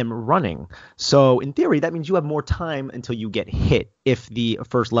by them running. So in theory, that means you have more time until you get hit if the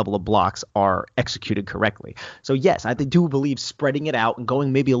first level of blocks are executed correctly. So yes, I do believe spreading it out and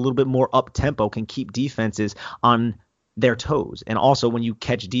going maybe a little bit more up tempo can keep defenses on their toes. And also when you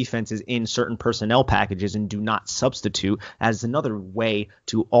catch defenses in certain personnel packages and do not substitute, as another way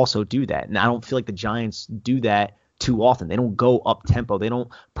to also do that. And I don't feel like the Giants do that too often. They don't go up tempo. They don't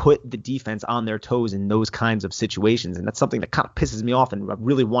put the defense on their toes in those kinds of situations. And that's something that kind of pisses me off, and I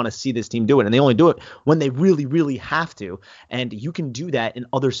really want to see this team do it. And they only do it when they really, really have to. And you can do that in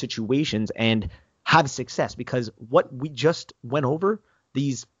other situations and have success, because what we just went over,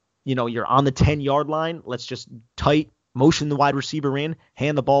 these, you're on the 10-yard line. Let's just tight motion the wide receiver in,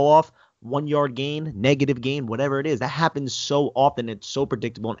 hand the ball off, 1 yard gain, negative gain, whatever it is. That happens so often. It's so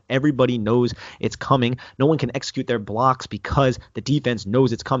predictable, and everybody knows it's coming. No one can execute their blocks because the defense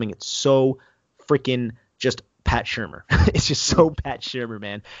knows it's coming. It's so freaking just Pat Shurmur. It's just so Pat Shurmur,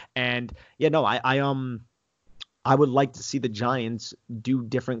 man. And I would like to see the Giants do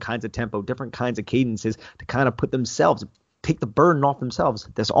different kinds of tempo, different kinds of cadences to kind of take the burden off themselves,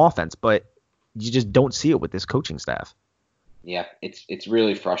 this offense. But you just don't see it with this coaching staff. Yeah, it's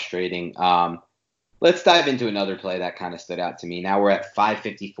really frustrating. Let's dive into another play that kind of stood out to me. Now we're at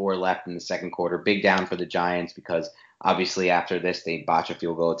 5:54 left in the second quarter. Big down for the Giants because obviously after this they botch a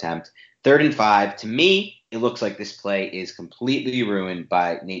field goal attempt. 3rd and 5. To me, it looks like this play is completely ruined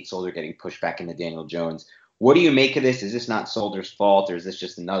by Nate Solder getting pushed back into Daniel Jones. What do you make of this? Is this not Solder's fault, or is this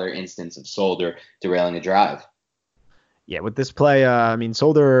just another instance of Solder derailing a drive? Yeah, with this play,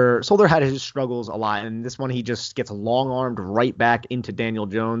 Solder had his struggles a lot, and this one he just gets long-armed right back into Daniel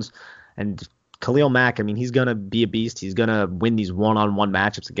Jones. And Khalil Mack, he's going to be a beast. He's going to win these one-on-one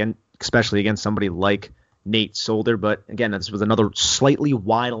matchups, again, especially against somebody like Nate Solder. But again, this was another slightly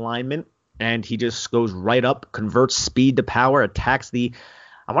wide alignment, and he just goes right up, converts speed to power, attacks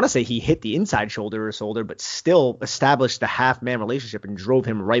I want to say he hit the inside shoulder or shoulder, but still established the half-man relationship and drove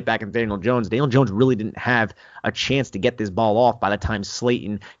him right back into Daniel Jones. Daniel Jones really didn't have a chance to get this ball off by the time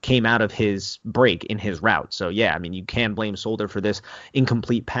Slayton came out of his break in his route. So, yeah, I mean, you can blame Solder for this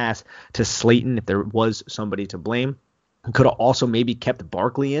incomplete pass to Slayton if there was somebody to blame. Could have also maybe kept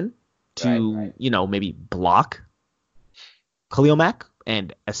Barkley in to, maybe block Khalil Mack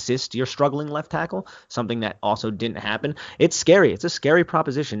and assist your struggling left tackle, something that also didn't happen. It's scary. It's a scary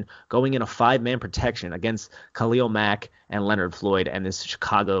proposition going in a 5-man protection against Khalil Mack and Leonard Floyd and this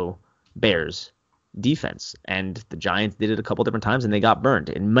Chicago Bears defense. And the Giants did it a couple different times and they got burned.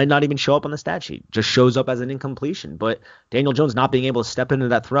 It might not even show up on the stat sheet, just shows up as an incompletion. But Daniel Jones not being able to step into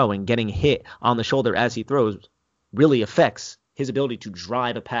that throw and getting hit on the shoulder as he throws really affects his ability to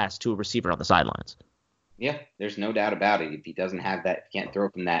drive a pass to a receiver on the sidelines. Yeah, there's no doubt about it. If he doesn't have that, can't throw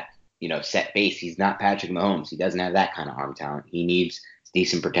from that, set base, he's not Patrick Mahomes. He doesn't have that kind of arm talent. He needs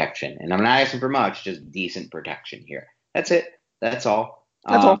decent protection. And I'm not asking for much, just decent protection here. That's it. That's all.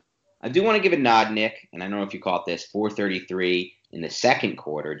 That's all. I do want to give a nod, Nick, and I don't know if you caught this, 4:33 in the second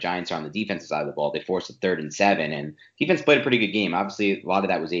quarter. Giants are on the defensive side of the ball. They forced a 3rd and 7, and defense played a pretty good game. Obviously, a lot of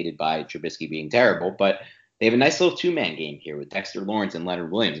that was aided by Trubisky being terrible, but they have a nice little 2-man game here with Dexter Lawrence and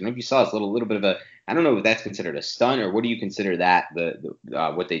Leonard Williams. I don't know if you saw this little bit of a, I don't know if that's considered a stunt or what do you consider that,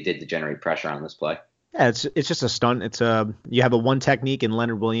 what they did to generate pressure on this play? Yeah, it's just a stunt. It's you have a 1 technique in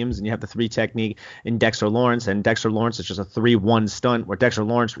Leonard Williams and you have the 3 technique in Dexter Lawrence, and Dexter Lawrence is just a 3-1 stunt where Dexter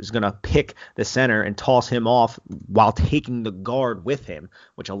Lawrence is going to pick the center and toss him off while taking the guard with him,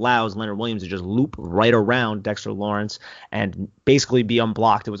 which allows Leonard Williams to just loop right around Dexter Lawrence and basically be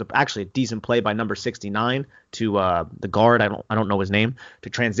unblocked. It was actually a decent play by number 69 to the guard, I don't know his name, to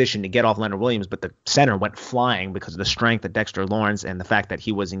transition to get off Leonard Williams, but the center went flying because of the strength of Dexter Lawrence and the fact that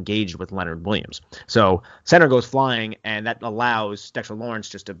he was engaged with Leonard Williams. So center goes flying, and that allows Dexter Lawrence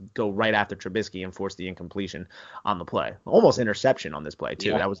just to go right after Trubisky and force the incompletion on the play. Almost interception on this play,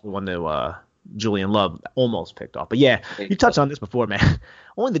 too. Yeah. That was the one that Julian Love almost picked off. But, yeah, you touched on this before, man.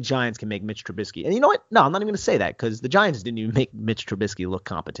 Only the Giants can make Mitch Trubisky. And you know what? No, I'm not even going to say that because the Giants didn't even make Mitch Trubisky look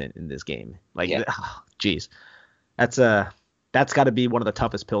competent in this game. Geez. That's got to be one of the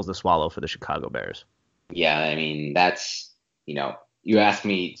toughest pills to swallow for the Chicago Bears. Yeah, I mean, that's,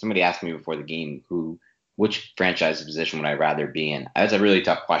 somebody asked me before the game which franchise position would I rather be in? That's a really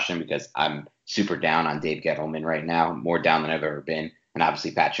tough question because I'm super down on Dave Gettleman right now, more down than I've ever been. And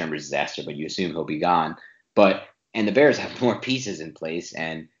obviously Pat Shurmur's disaster, but you assume he'll be gone. And the Bears have more pieces in place,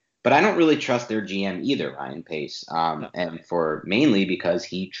 but I don't really trust their GM either, Ryan Pace, and for mainly because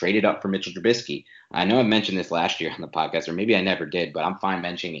he traded up for Mitchell Trubisky. I know I mentioned this last year on the podcast, or maybe I never did, but I'm fine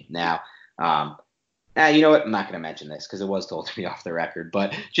mentioning it now. You know what? I'm not going to mention this because it was told to me off the record,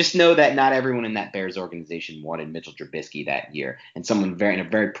 but just know that not everyone in that Bears organization wanted Mitchell Trubisky that year, and someone in a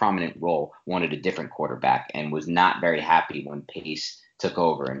very prominent role wanted a different quarterback and was not very happy when Pace took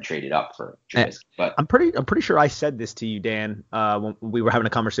over and traded up for Trubisky. But I'm pretty sure I said this to you, Dan, when we were having a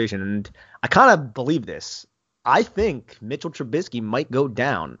conversation, and I kind of believe this. I think Mitchell Trubisky might go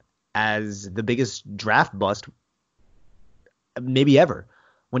down as the biggest draft bust maybe ever.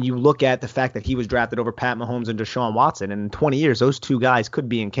 When you look at the fact that he was drafted over Pat Mahomes and Deshaun Watson, and in 20 years, those two guys could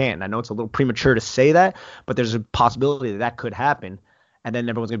be in Canton. I know it's a little premature to say that, but there's a possibility that could happen. And then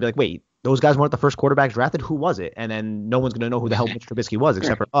everyone's going to be like, wait, those guys weren't the first quarterbacks drafted? Who was it? And then no one's going to know who the hell Mitch Trubisky was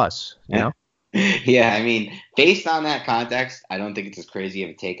except for us, you know? Yeah, I mean, based on that context, I don't think it's as crazy of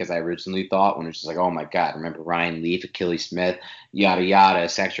a take as I originally thought when it's just like, oh my God, remember Ryan Leaf, Achilles Smith, yada, yada, et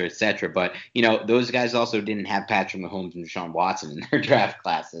cetera, et cetera. But, those guys also didn't have Patrick Mahomes and Deshaun Watson in their draft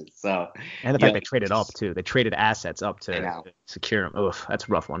classes. So, and the fact they traded up, too. They traded assets up to secure them. Oof, that's a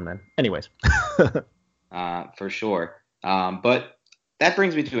rough one, man. Anyways. For sure. But that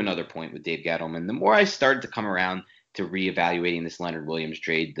brings me to another point with Dave Gettleman. The more I started to come around to reevaluating this Leonard Williams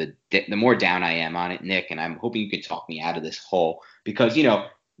trade, the more down I am on it, Nick, and I'm hoping you can talk me out of this hole because,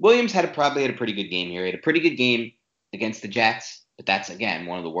 Williams probably had a pretty good game here. He had a pretty good game against the Jets, but that's, again,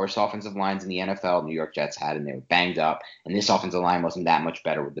 one of the worst offensive lines in the NFL New York Jets had, and they were banged up, and this offensive line wasn't that much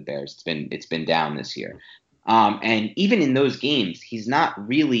better with the Bears. It's been down this year. And even in those games, he's not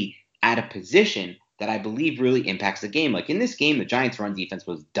really at a position that I believe really impacts the game. Like in this game, the Giants' run defense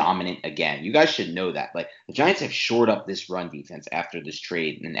was dominant again. You guys should know that. Like the Giants have shored up this run defense after this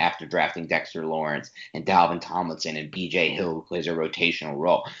trade and after drafting Dexter Lawrence and Dalvin Tomlinson and B.J. Hill, who plays a rotational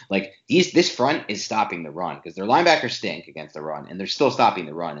role. Like this front is stopping the run because their linebackers stink against the run, and they're still stopping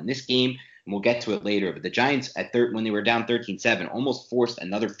the run. In this game, and we'll get to it later, but the Giants when they were down 13-7 almost forced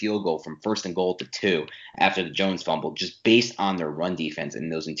another field goal from 1st and goal to 2 after the Jones fumble, just based on their run defense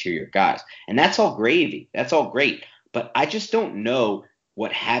and those interior guys. And that's all gravy. That's all great. But I just don't know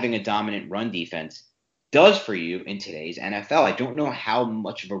what having a dominant run defense does for you in today's NFL. I don't know how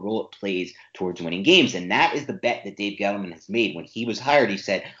much of a role it plays towards winning games. And that is the bet that Dave Gettleman has made. When he was hired, he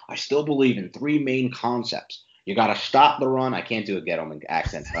said, I still believe in 3 main concepts. You got to stop the run. I can't do a Gettleman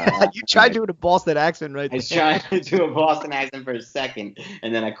accent. You tried doing a Boston accent right there. I was trying to do a Boston accent for a second,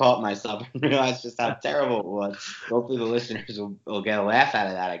 and then I caught myself and realized just how terrible it was. Hopefully the listeners will get a laugh out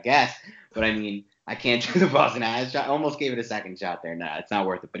of that, I guess. But, I mean, I can't do the Boston accent. I almost gave it a second shot there. No, it's not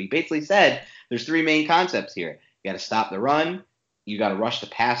worth it. But he basically said there's 3 main concepts here. You got to stop the run, you got to rush the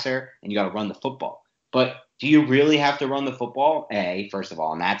passer, and you got to run the football. But do you really have to run the football? First of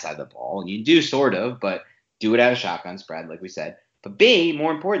all, on that side of the ball. You do sort of, but do it at a shotgun spread, like we said. But B,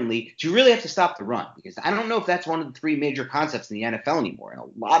 more importantly, do you really have to stop the run? Because I don't know if that's one of the 3 major concepts in the NFL anymore. And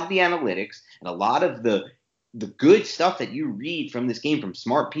a lot of the analytics and a lot of the good stuff that you read from this game from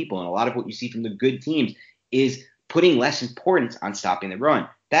smart people and a lot of what you see from the good teams is putting less importance on stopping the run.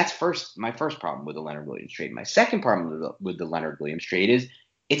 That's my first problem with the Leonard Williams trade. My second problem with the Leonard Williams trade is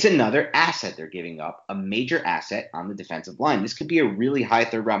it's another asset they're giving up, a major asset on the defensive line. This could be a really high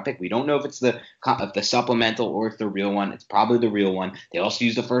 3rd-round pick. We don't know if it's the supplemental or if the real one. It's probably the real one. They also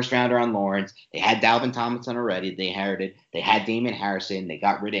used the 1st-rounder on Lawrence. They had Dalvin Tomlinson already. They inherited. They had Damon Harrison. They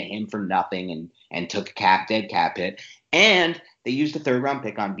got rid of him for nothing and took a dead cap hit. And they used a 3rd-round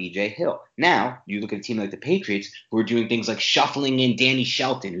pick on B.J. Hill. Now, you look at a team like the Patriots who are doing things like shuffling in Danny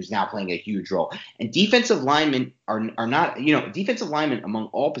Shelton, who's now playing a huge role. And defensive linemen are not, defensive linemen among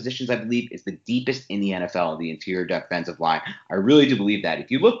all positions, I believe, is the deepest in the NFL, the interior defensive line. I really do believe that.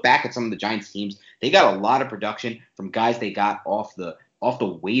 If you look back at some of the Giants teams, they got a lot of production from guys they got off the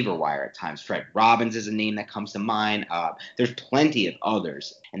waiver wire at times. Fred Robbins is a name that comes to mind. There's plenty of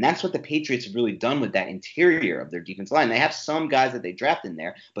others. And that's what the Patriots have really done with that interior of their defensive line. They have some guys that they draft in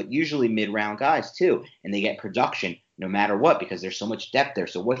there, but usually mid-round guys too. And they get production no matter what because there's so much depth there.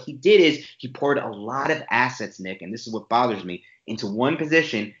 So what he did is he poured a lot of assets, Nick, and this is what bothers me, into one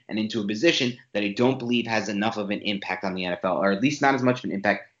position and into a position that I don't believe has enough of an impact on the NFL, or at least not as much of an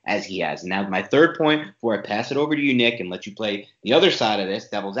impact as he has. And now my third point, before I pass it over to you, Nick, and let you play the other side of this,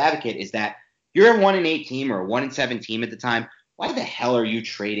 devil's advocate, is that you're a 1-8 team or a 1-7 team at the time. Why the hell are you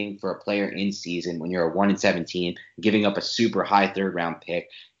trading for a player in season when you're a 1-7 team, giving up a super high 3rd-round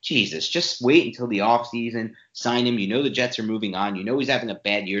pick? Jesus, just wait until the offseason, sign him. You know the Jets are moving on. You know he's having a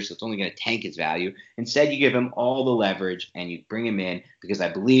bad year, so it's only going to tank his value. Instead, you give him all the leverage and you bring him in because I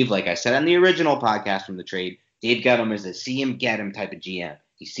believe, like I said on the original podcast from the trade, Dave Gettleman is a see him, get him type of GM.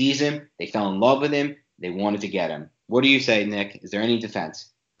 He sees him. They fell in love with him. They wanted to get him. What do you say, Nick? Is there any defense?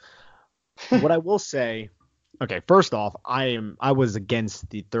 What I will say, okay, first off, I was against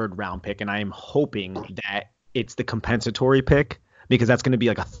the 3rd-round pick, and I am hoping that it's the compensatory pick because that's going to be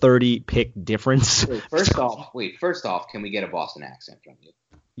like a 30-pick difference. First off, can we get a Boston accent from you?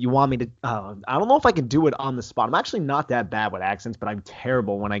 You want me to I don't know if I can do it on the spot. I'm actually not that bad with accents, but I'm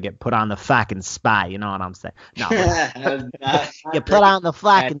terrible when I get put on the fucking spot. You know what I'm saying? No. You put on the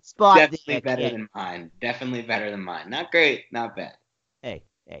fucking spot. Definitely better than mine. Definitely better than mine. Not great, not bad. Hey.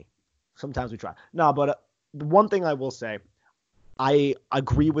 Sometimes we try. No, but the one thing I will say, I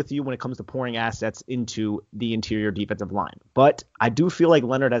agree with you when it comes to pouring assets into the interior defensive line. But I do feel like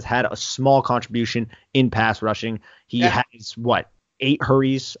Leonard has had a small contribution in pass rushing. He has, 8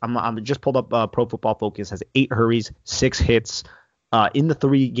 hurries. I'm just pulled up Pro Football Focus, has 8 hurries, 6 hits in the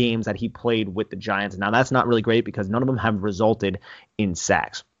 3 games that he played with the Giants. Now, that's not really great because none of them have resulted in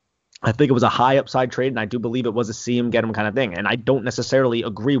sacks. I think it was a high upside trade, and I do believe it was a see him, get him kind of thing. And I don't necessarily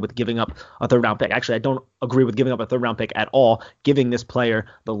agree with giving up a 3rd-round pick. Actually, I don't agree with giving up a 3rd-round pick at all, giving this player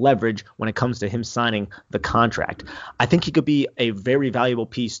the leverage when it comes to him signing the contract. I think he could be a very valuable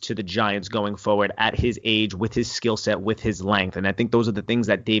piece to the Giants going forward at his age, with his skill set, with his length. And I think those are the things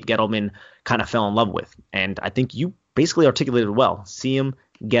that Dave Gettleman kind of fell in love with. And I think you basically articulated well. See him,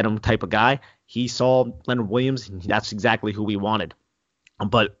 get him type of guy. He saw Leonard Williams, and that's exactly who we wanted.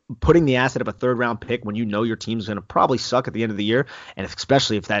 But putting the asset of a 3rd-round pick when you know your team's going to probably suck at the end of the year, and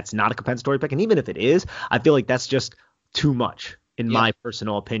especially if that's not a compensatory pick, and even if it is, I feel like that's just too much, in my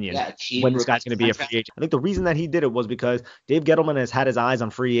personal opinion, when this guy's going to be a free agent. I think the reason that he did it was because Dave Gettleman has had his eyes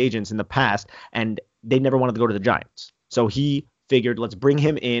on free agents in the past, and they never wanted to go to the Giants. So he figured, let's bring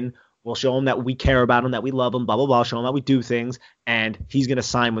him in. We'll show him that we care about him, that we love him, blah, blah, blah, show him that we do things, and he's going to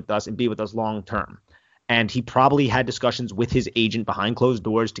sign with us and be with us long term. And he probably had discussions with his agent behind closed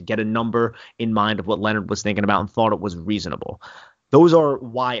doors to get a number in mind of what Leonard was thinking about and thought it was reasonable. Those are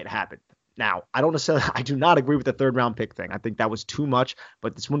why it happened. Now, I do not agree with the third round pick thing. I think that was too much,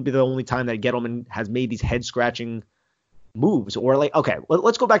 but this wouldn't be the only time that Gettleman has made these head scratching moves. Or like, okay,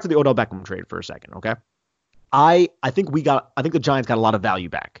 let's go back to the Odell Beckham trade for a second, okay? I think the Giants got a lot of value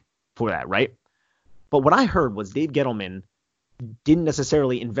back for that, right? But what I heard was Dave Gettleman didn't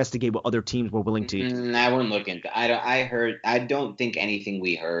necessarily investigate what other teams were willing to. I wouldn't look into. I don't think anything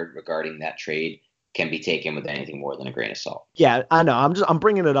we heard regarding that trade can be taken with anything more than a grain of salt. Yeah, I know. I'm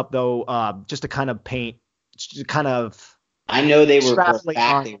bringing it up though, just to kind of paint, I know they were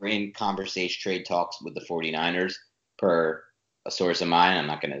they were in conversation trade talks with the 49ers per a source of mine. I'm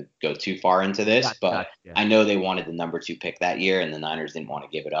not going to go too far into this, but I know they wanted the number 2 pick that year, and the Niners didn't want to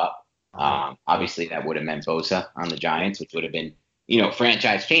give it up. Obviously, that would have meant Bosa on the Giants, which would have been,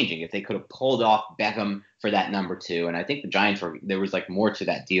 franchise changing if they could have pulled off Beckham for that number 2. And I think the Giants there was like more to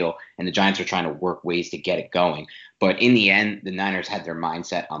that deal, and the Giants were trying to work ways to get it going. But in the end, the Niners had their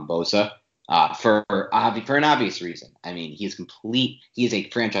mindset on Bosa for an obvious reason. I mean, he is a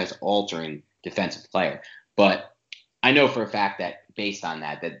franchise altering defensive player. But I know for a fact that based on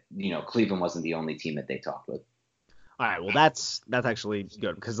that Cleveland wasn't the only team that they talked with. All right, well, that's actually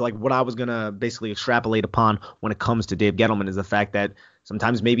good because like what I was going to basically extrapolate upon when it comes to Dave Gettleman is the fact that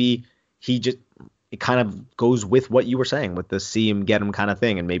sometimes maybe it kind of goes with what you were saying with the see him, get him kind of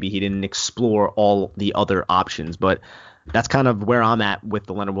thing, and maybe he didn't explore all the other options. But that's kind of where I'm at with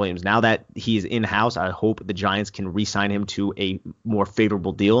the Leonard Williams. Now that he's in-house, I hope the Giants can re-sign him to a more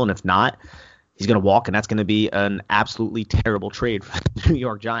favorable deal, and if not, he's going to walk, and that's going to be an absolutely terrible trade for the New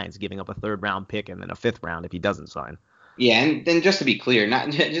York Giants, giving up a 3rd-round pick and then a 5th round if he doesn't sign. Yeah, and then just to be clear, not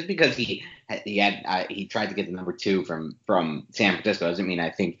just because he tried to get the number 2 from San Francisco doesn't mean I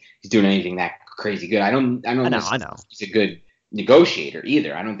think he's doing anything that crazy good. I know. He's a good negotiator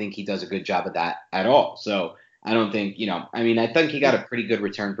either. I don't think he does a good job of that at all. So I don't think, I think he got a pretty good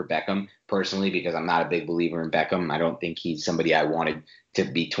return for Beckham personally because I'm not a big believer in Beckham. I don't think he's somebody I wanted to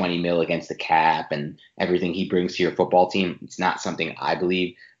be 20 mil against the cap and everything he brings to your football team. It's not something I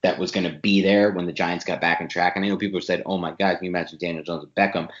believe that was going to be there when the Giants got back on track. And I know people said, oh my God, can you imagine Daniel Jones with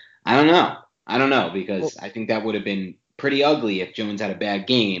Beckham? I don't know because I think that would have been pretty ugly if Jones had a bad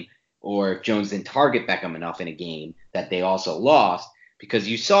game or if Jones didn't target Beckham enough in a game that they also lost because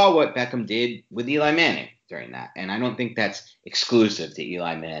you saw what Beckham did with Eli Manning during that. And I don't think that's exclusive to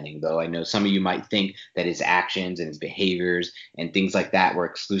Eli Manning, though I know some of you might think that his actions and his behaviors and things like that were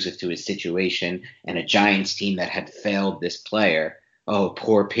exclusive to his situation and a Giants team that had failed this player. Oh,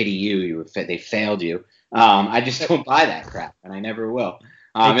 poor pity you. They failed you. I just don't buy that crap, and I never will.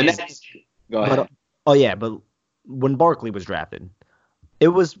 Go ahead. But when Barkley was drafted,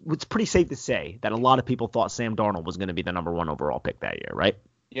 it's pretty safe to say that a lot of people thought Sam Darnold was going to be the number 1 overall pick that year, right?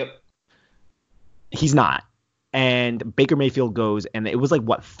 Yep. He's not. And Baker Mayfield goes, and it was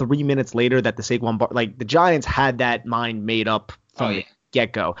 3 minutes later that the the Giants had that mind made up from the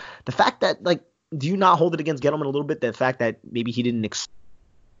get-go. The fact that, do you not hold it against Gettleman a little bit? The fact that maybe he didn't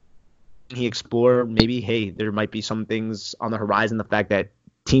explore, maybe, hey, there might be some things on the horizon. The fact that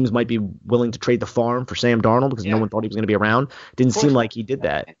teams might be willing to trade the farm for Sam Darnold because no one thought he was going to be around. Didn't seem like he did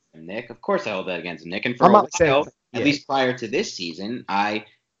that. Nick, of course I held that against him, Nick. And for a while, at least prior to this season, I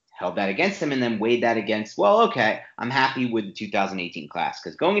held that against him and then weighed that against, I'm happy with the 2018 class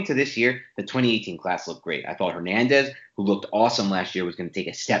because going into this year, the 2018 class looked great. I thought Hernandez, who looked awesome last year, was going to take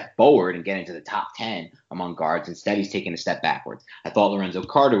a step forward and get into the top 10 among guards. Instead, he's taking a step backwards. I thought Lorenzo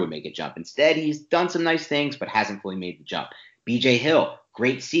Carter would make a jump. Instead, he's done some nice things but hasn't fully made the jump. B.J. Hill,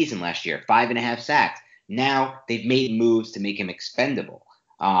 great season last year, 5.5 sacks. Now they've made moves to make him expendable.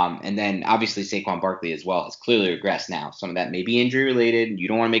 And then obviously Saquon Barkley as well has clearly regressed now. Some of that may be injury related. You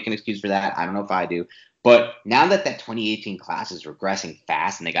don't want to make an excuse for that. I don't know if I do. But now that 2018 class is regressing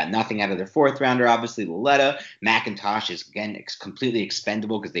fast and they got nothing out of their 4th rounder, obviously Loletta, McIntosh is again completely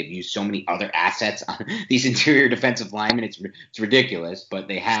expendable because they've used so many other assets on these interior defensive linemen. It's ridiculous, but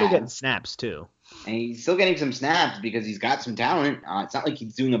they have. Still getting snaps too. And he's still getting some snaps because he's got some talent. It's not like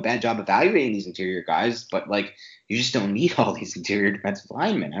he's doing a bad job evaluating these interior guys, but you just don't need all these interior defensive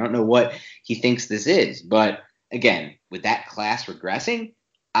linemen. I don't know what he thinks this is. But again, with that class regressing,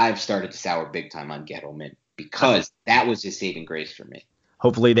 I've started to sour big time on Gettleman because that was his saving grace for me.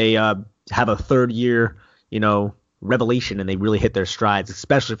 Hopefully they have a 3rd year, revelation and they really hit their strides,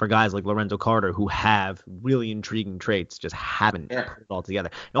 especially for guys like Lorenzo Carter who have really intriguing traits, just haven't put it all together.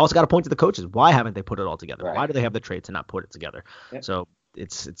 You also got to point to the coaches. Why haven't they put it all together? Right. Why do they have the traits and not put it together? Yep. So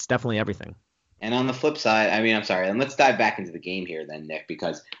it's definitely everything. And on the flip side, and let's dive back into the game here then, Nick,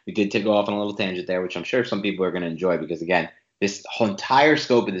 because we did go off on a little tangent there, which I'm sure some people are going to enjoy because, again, this whole entire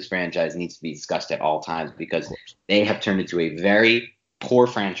scope of this franchise needs to be discussed at all times because they have turned into a very poor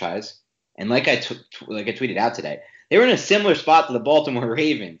franchise And like I tweeted out today, they were in a similar spot to the Baltimore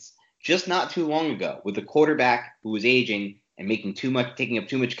Ravens just not too long ago with a quarterback who was aging and taking up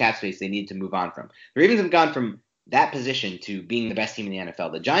too much cap space they needed to move on from. The Ravens have gone from that position to being the best team in the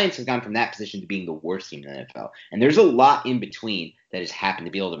NFL. The Giants have gone from that position to being the worst team in the NFL. And there's a lot in between that has happened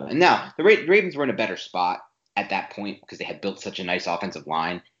to be able to. And now the Ravens were in a better spot at that point because they had built such a nice offensive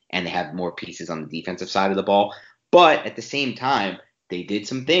line and they have more pieces on the defensive side of the ball. But at the same time, they did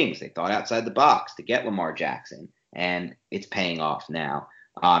some things. They thought outside the box to get Lamar Jackson, and it's paying off now.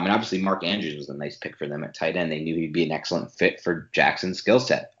 And obviously, Mark Andrews was a nice pick for them at tight end. They knew he'd be an excellent fit for Jackson's skill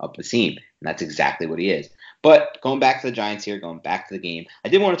set up the seam, and that's exactly what he is. But going back to the Giants here, going back to the game, I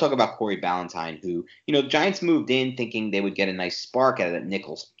did want to talk about Corey Ballentine, who, the Giants moved in thinking they would get a nice spark out of that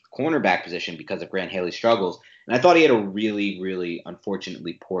nickel cornerback position because of Grant Haley's struggles. And I thought he had a really, really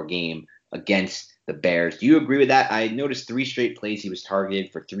unfortunately poor game against the Bears. Do you agree with that? I noticed 3 straight plays he was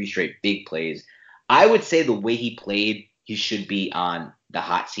targeted for 3 straight big plays. I would say the way he played, he should be on the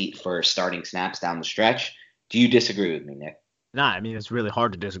hot seat for starting snaps down the stretch. Do you disagree with me, Nick? Nah, I mean, it's really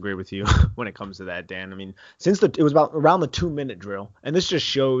hard to disagree with you when it comes to that, Dan. I mean, since it was about around the 2-minute drill, and this just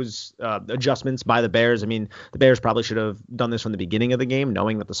shows adjustments by the Bears. I mean, the Bears probably should have done this from the beginning of the game,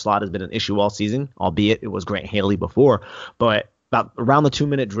 knowing that the slot has been an issue all season, albeit it was Grant Haley before. But about around the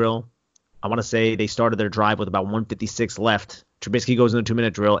 2-minute drill, I want to say they started their drive with about 1:56 left. Trubisky goes in the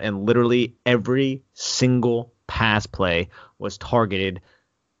 2-minute drill, and literally every single pass play was targeted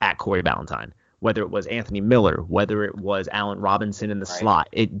at Corey Ballentine. Whether it was Anthony Miller, whether it was Allen Robinson in the slot,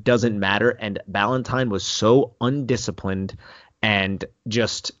 it doesn't matter. And Ballentine was so undisciplined, and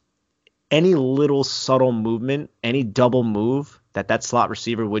just any little subtle movement, any double move that slot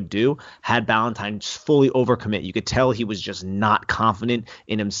receiver would do had Ballentine fully overcommit. You could tell he was just not confident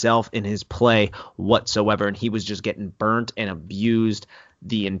in himself, in his play whatsoever. And he was just getting burnt and abused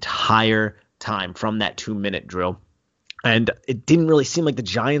the entire time from that 2-minute drill. And it didn't really seem like the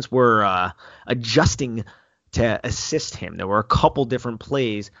Giants were adjusting to assist him. There were a couple different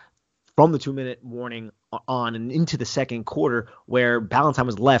plays from the 2-minute warning on and into the second quarter where Ballentine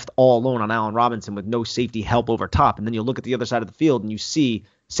was left all alone on Allen Robinson with no safety help over top. And then you look at the other side of the field and you see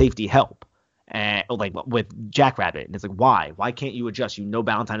safety help, and like with Jackrabbit. And it's like, why? Why can't you adjust?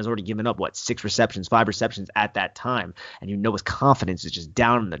 Ballentine has already given up, 5 receptions at that time. And his confidence is just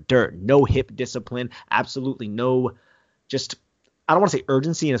down in the dirt. No hip discipline, absolutely no I don't want to say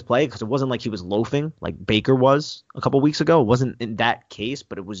urgency in his play, because it wasn't like he was loafing like Baker was a couple weeks ago. It wasn't in that case,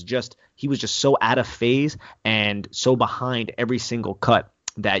 but he was just so out of phase and so behind every single cut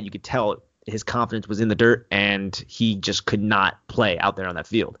that you could tell his confidence was in the dirt, and he just could not play out there on that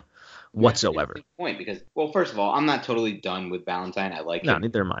field whatsoever. That's a good point, because, well, first of all, I'm not totally done with Ballentine. I like him. No,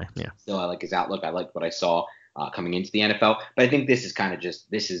 neither am I. Yeah. Still, I like his outlook. I like what I saw coming into the NFL. But I think this is kind of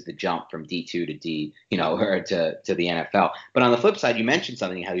this is the jump from D2 to D, or to the NFL. But on the flip side, you mentioned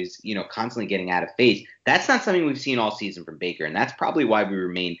something, how he's, constantly getting out of phase. That's not something we've seen all season from Baker. And that's probably why we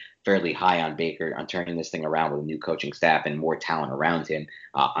remain fairly high on Baker, on turning this thing around with a new coaching staff and more talent around him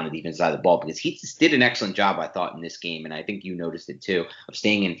on the defense side of the ball, because he just did an excellent job, I thought, in this game. And I think you noticed it too, of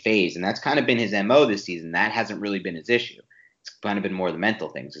staying in phase. And that's kind of been his MO this season. That hasn't really been his issue. It's kind of been more the mental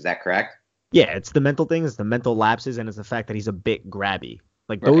things. Is that correct? Yeah, it's the mental things, the mental lapses, and it's the fact that he's a bit grabby.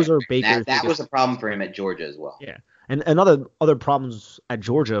 Like, those are Baker's. That was a problem for him at Georgia as well. Yeah. And other problems at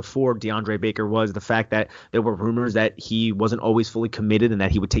Georgia for DeAndre Baker was the fact that there were rumors that he wasn't always fully committed and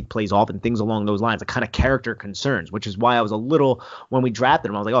that he would take plays off and things along those lines, the kind of character concerns, which is why I was a little, when we drafted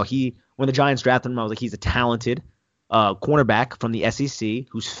him, I was like, when the Giants drafted him, I was like, he's a talented cornerback from the SEC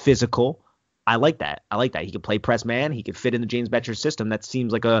who's physical. I like that. He could play press man. He could fit in the James Bettcher system. That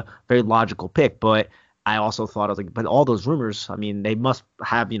seems like a very logical pick. But I also thought, I was like, but all those rumors, I mean, they must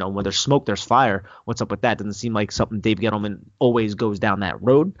have, when there's smoke, there's fire. What's up with that? Doesn't seem like something Dave Gettleman always goes down that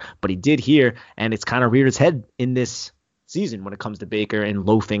road. But he did here, and it's kind of reared its head in this season when it comes to Baker and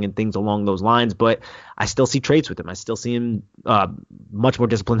loafing and things along those lines. But I still see traits with him. I still see him much more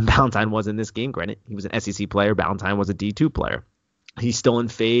disciplined than Ballentine was in this game. Granted, he was an SEC player. Ballentine was a D2 player. He's still in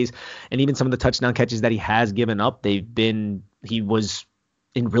phase, and even some of the touchdown catches that he has given up, he was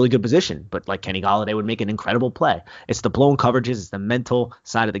in really good position. But like Kenny Golladay would make an incredible play. It's the blown coverages, it's the mental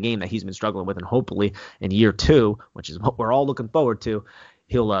side of the game that he's been struggling with, and hopefully in year 2, which is what we're all looking forward to,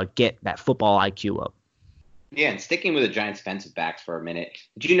 he'll get that football IQ up. Yeah, and sticking with the Giants' defensive backs for a minute,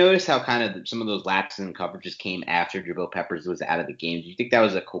 did you notice how kind of some of those lapses in coverages came after Jabril Peppers was out of the game? Do you think that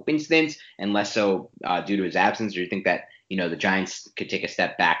was a coincidence and less so due to his absence, or do you think that the Giants could take a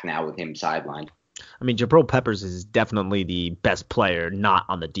step back now with him sidelined? I mean, Jabril Peppers is definitely the best player not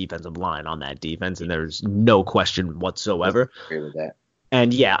on the defensive line on that defense, and there's no question whatsoever. I agree with that.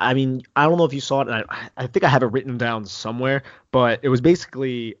 And yeah, I mean, I don't know if you saw it, and I think I have it written down somewhere, but it was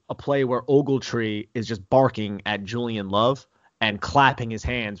basically a play where Ogletree is just barking at Julian Love and clapping his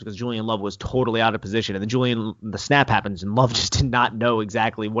hands because Julian Love was totally out of position. And then the snap happens, and Love just did not know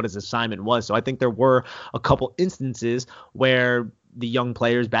exactly what his assignment was. So I think there were a couple instances where the young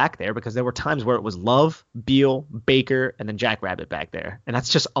players back there, because there were times where it was Love, Beal, Baker, and then Jackrabbit back there. And that's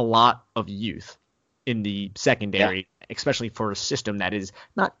just a lot of youth in the secondary, especially for a system that is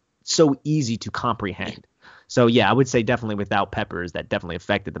not so easy to comprehend. So yeah, I would say definitely without Peppers, that definitely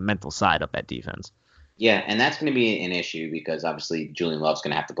affected the mental side of that defense. Yeah, and that's going to be an issue because obviously Julian Love's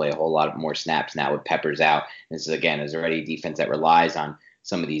going to have to play a whole lot more snaps now with Peppers out. This is, again, is already a defense that relies on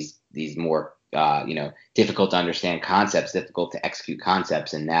some of these more difficult to understand concepts, difficult to execute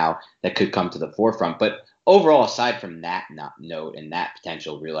concepts, and now that could come to the forefront. But overall, aside from that note and that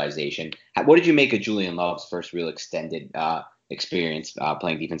potential realization, what did you make of Julian Love's first real extended experience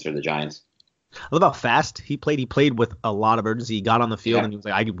playing defense for the Giants? I love how fast he played. He played with a lot of urgency. He got on the field and he was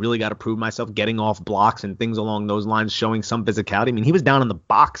like, I really got to prove myself, getting off blocks and things along those lines, showing some physicality. I mean, he was down in the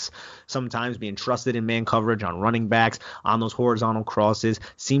box sometimes, being trusted in man coverage on running backs, on those horizontal crosses,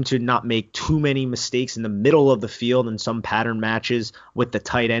 seemed to not make too many mistakes in the middle of the field in some pattern matches with the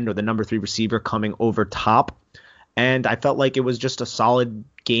tight end or the number 3 receiver coming over top. And I felt like it was just a solid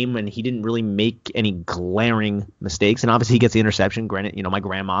game, and he didn't really make any glaring mistakes. And obviously he gets the interception. Granted, my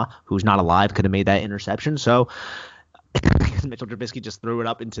grandma, who's not alive, could have made that interception. So Mitchell Trubisky just threw it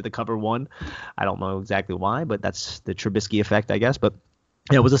up into the cover 1. I don't know exactly why, but that's the Trubisky effect, I guess. But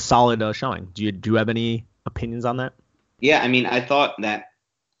yeah, it was a solid showing. Do you have any opinions on that? Yeah, I mean, I thought that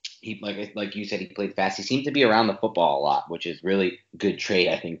he, like you said, he played fast. He seemed to be around the football a lot, which is really good trait,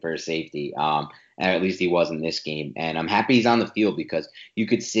 I think, for a safety. And at least he was in this game. And I'm happy he's on the field because you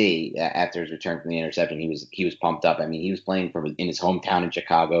could see after his return from the interception, he was pumped up. I mean, he was playing in his hometown in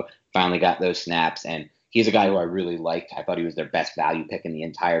Chicago, finally got those snaps, and he's a guy who I really liked. I thought he was their best value pick in the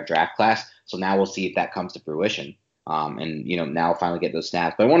entire draft class. So now we'll see if that comes to fruition. And now finally get those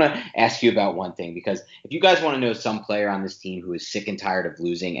snaps. But I want to ask you about one thing, because if you guys want to know some player on this team who is sick and tired of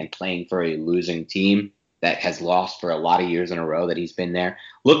losing and playing for a losing team that has lost for a lot of years in a row that he's been there,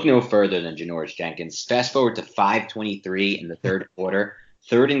 look no further than Janoris Jenkins. Fast forward to 5:23 in the third quarter.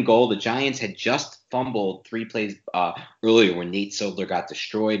 3rd and goal. The Giants had just fumbled 3 plays earlier when Nate Solder got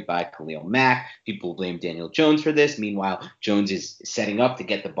destroyed by Khalil Mack. People blame Daniel Jones for this. Meanwhile, Jones is setting up to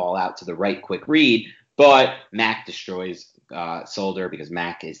get the ball out to the right quick read. But Mack destroys Solder because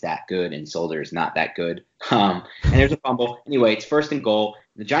Mack is that good and Solder is not that good. And there's a fumble. Anyway, it's 1st and goal.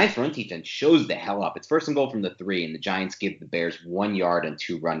 The Giants' run defense shows the hell up. It's 1st and goal from the 3, and the Giants give the Bears 1 yard and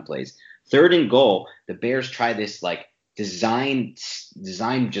 2 run plays. 3rd and goal, the Bears try this designed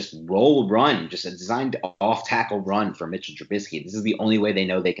just roll run, just a designed off tackle run for Mitchell Trubisky. This is the only way they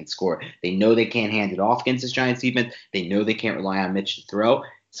know they can score. They know they can't hand it off against this Giants defense. They know they can't rely on Mitch to throw.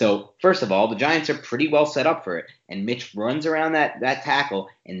 So, first of all, the Giants are pretty well set up for it. And Mitch runs around that tackle,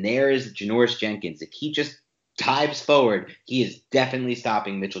 and there is Janoris Jenkins. If he just dives forward, he is definitely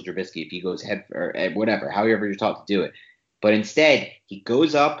stopping Mitchell Trubisky if he goes head or whatever, however you're taught to do it. But instead, he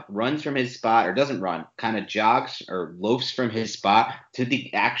goes up, runs from his spot, or doesn't run, kind of jogs or loafs from his spot to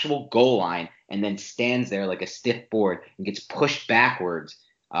the actual goal line, and then stands there like a stiff board and gets pushed backwards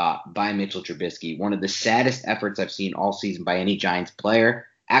by Mitchell Trubisky. One of the saddest efforts I've seen all season by any Giants player.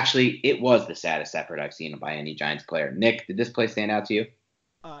 Actually, it was the saddest effort I've seen by any Giants player. Nick, did this play stand out to you?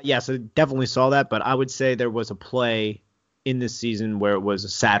 Yes, I definitely saw that, but I would say there was a play in this season where it was a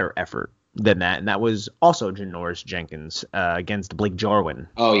sadder effort than that, and that was also Janoris Jenkins against Blake Jarwin.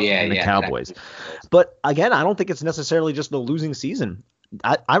 And the Cowboys. But again, I don't think it's necessarily just the losing season.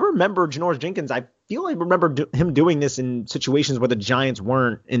 I remember Janoris Jenkins. I feel I remember him doing this in situations where the Giants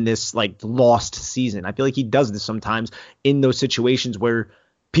weren't in this lost season. I feel like he does this sometimes in those situations where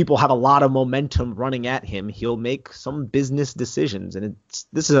people have a lot of momentum running at him. He'll make some business decisions, and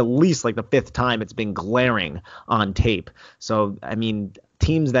this is at least the 5th time it's been glaring on tape. So I mean,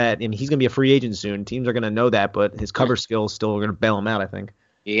 teams that, and he's going to be a free agent soon, teams are going to know that, but his cover skills still are going to bail him out, I think.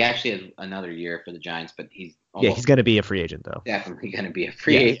 He actually has another year for the Giants, but he's going to be a free agent, though. Definitely going to be a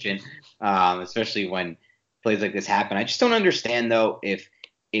free agent, especially when plays like this happen. I just don't understand, though, if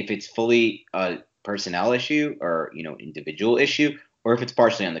it's fully a personnel issue or individual issue, or if it's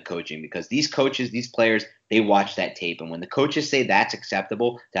partially on the coaching, because these coaches, these players, they watch that tape. And when the coaches say that's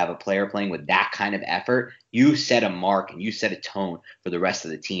acceptable to have a player playing with that kind of effort, you set a mark and you set a tone for the rest of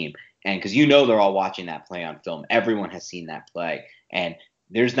the team. And because they're all watching that play on film. Everyone has seen that play. And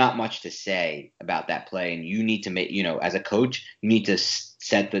there's not much to say about that play. And you need to make, as a coach, you need to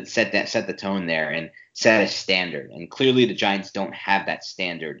set the tone there and set a standard. And clearly the Giants don't have that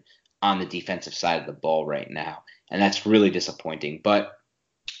standard on the defensive side of the ball right now, and that's really disappointing. But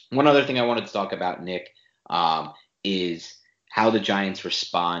one other thing I wanted to talk about, Nick, is how the Giants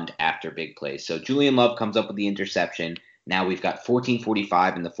respond after big plays. So Julian Love comes up with the interception. Now we've got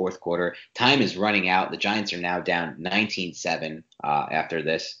 14:45 in the fourth quarter. Time is running out. The Giants are now down 19-7 after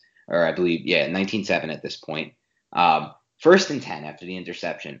this, or I believe, 19-7 at this point. First and 10 after the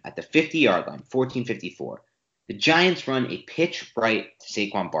interception at the 50-yard line, 14:54. The Giants run a pitch right to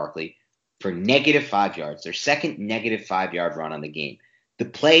Saquon Barkley for -5 yards, their second -5-yard run on the game. The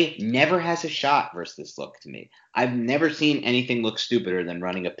play never has a shot versus this look to me. I've never seen anything look stupider than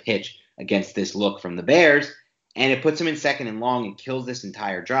running a pitch against this look from the Bears, and it puts them in second and long and kills this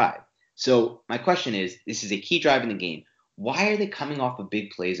entire drive. So my question is, this is a key drive in the game. Why are they coming off of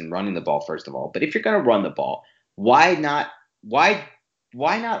big plays and running the ball, first of all? But if you're going to run the ball, why not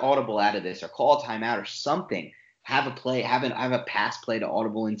audible out of this or call a timeout or something? Have a play, have a pass play to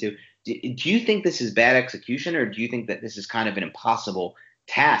audible into. Do you think this is bad execution, or do you think that this is kind of an impossible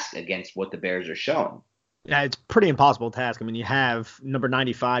task against what the Bears are showing? Yeah, it's a pretty impossible task. I mean, you have number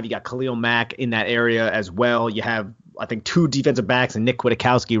 95, you got Khalil Mack in that area as well. You have, I think, 2 defensive backs and Nick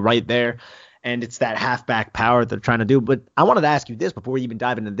Kwiatkowski right there. And it's that halfback power that they're trying to do. But I wanted to ask you this before we even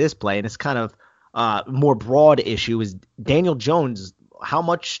dive into this play, and it's kind of more broad issue, is Daniel Jones. How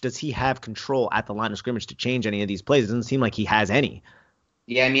much does he have control at the line of scrimmage to change any of these plays? It doesn't seem like he has any.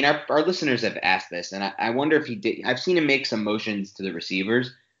 Yeah, I mean, our listeners have asked this, and I wonder if he did. I've seen him make some motions to the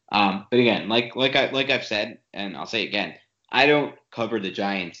receivers. But again, like I've said, and I'll say again, I don't cover the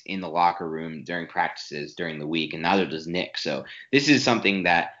Giants in the locker room during practices during the week, and neither does Nick. So this is something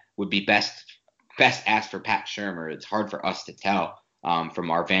that would be best asked for Pat Shurmur. It's hard for us to tell from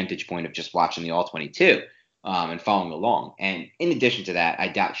our vantage point of just watching the All-22 and following along. And in addition to that, I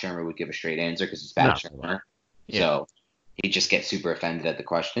doubt Shurmur would give a straight answer because it's Pat Shurmur. Yeah. So he'd just get super offended at the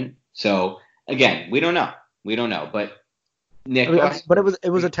question. So again, we don't know. But Nick, but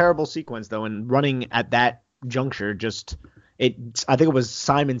it was a terrible sequence though, and running at that juncture, I think it was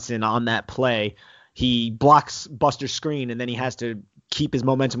Simonson on that play. He blocks Buster's screen, and then he has to keep his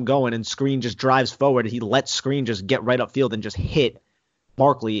momentum going, and Screen just drives forward. He lets Screen just get right upfield and just hit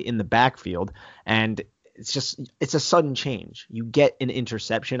Barkley in the backfield, and it's a sudden change. You get an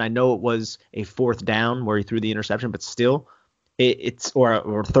interception. I know it was a fourth down where he threw the interception, but still, it's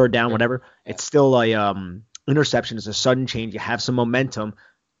or third down, whatever. It's still a interception is a sudden change. You have some momentum.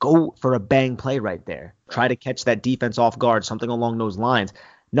 Go for a bang play right there. Try to catch that defense off guard, something along those lines.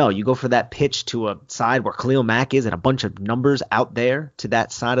 No, you go for that pitch to a side where Khalil Mack is and a bunch of numbers out there to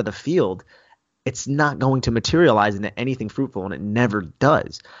that side of the field. It's not going to materialize into anything fruitful, and it never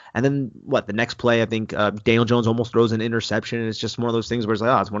does. And then the next play, I think Daniel Jones almost throws an interception, and it's just one of those things where it's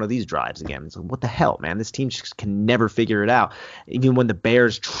like, it's one of these drives again. It's like, what the hell, man? This team just can never figure it out. Even when the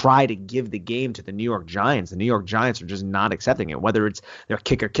Bears try to give the game to the New York Giants, the New York Giants are just not accepting it, whether it's their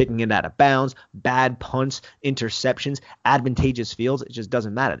kicker kicking it out of bounds, bad punts, interceptions, advantageous fields. It just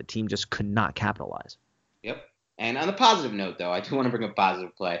doesn't matter. The team just could not capitalize. Yep. And on the positive note, though, I do want to bring a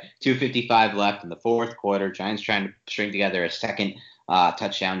positive play. 2:55 left in the fourth quarter. Giants trying to string together a second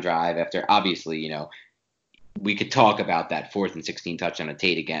touchdown drive after, obviously, we could talk about that 4th and 16 touchdown to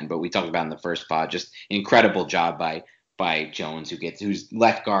Tate again, but we talked about in the first pod, just incredible job by Jones, who's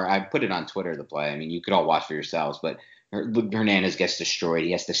left guard. I put it on Twitter, the play. I mean, you could all watch for yourselves, but Hernandez gets destroyed.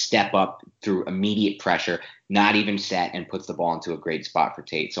 He has to step up through immediate pressure, not even set, and puts the ball into a great spot for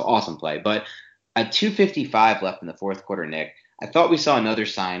Tate. So awesome play. But at 2:55 left in the fourth quarter, Nick, I thought we saw another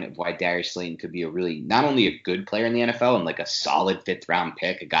sign of why Darius Slayton could be not only a good player in the NFL and like a solid 5th round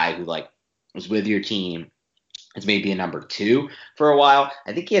pick, a guy who was with your team as maybe a number 2 for a while.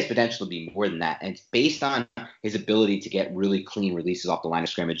 I think he has potential to be more than that. And it's based on his ability to get really clean releases off the line of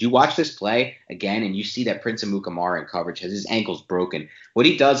scrimmage. You watch this play again, and you see that Prince Amukamara in coverage has his ankles broken. What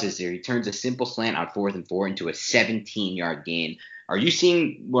he does is he turns a simple slant on 4th and 4 into a 17-yard gain. Are you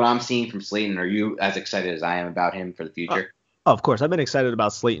seeing what I'm seeing from Slayton? Are you as excited as I am about him for the future? Of course. I've been excited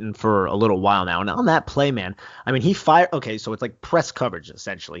about Slayton for a little while now. And on that play, man, I mean, he fired. Okay, so it's like press coverage,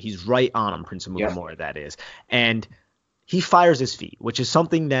 essentially. He's right on him, Prince Amukamara, that is. And he fires his feet, which is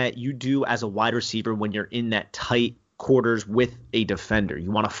something that you do as a wide receiver when you're in that tight quarters with a defender. You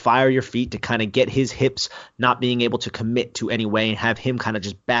want to fire your feet to kind of get his hips not being able to commit to any way and have him kind of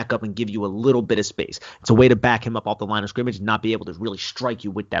just back up and give you a little bit of space. It's a way to back him up off the line of scrimmage and not be able to really strike you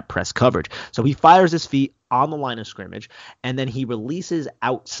with that press coverage. So he fires his feet on the line of scrimmage, and then he releases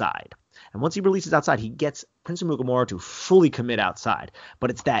outside. And once he releases outside, he gets Prince Amukamara to fully commit outside. But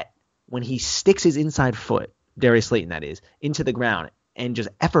it's that when he sticks his inside foot, Darius Slayton that is, into the ground, and just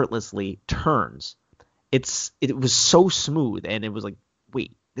effortlessly turns. It was so smooth, and it was like,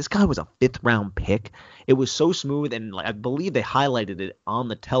 wait, this guy was a 5th-round pick. It was so smooth, and I believe they highlighted it on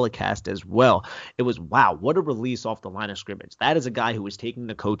the telecast as well. It was, wow, what a release off the line of scrimmage. That is a guy who is taking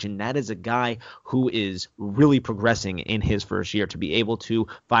the coaching. That is a guy who is really progressing in his first year, to be able to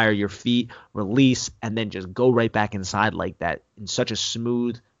fire your feet, release, and then just go right back inside like that in such a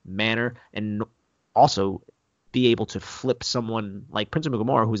smooth manner, and also be able to flip someone like Prince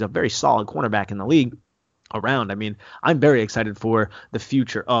Amukamara, who's a very solid cornerback in the league, around. I mean, I'm very excited for the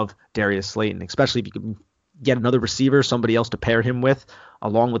future of Darius Slayton, especially if you can get another receiver, somebody else to pair him with,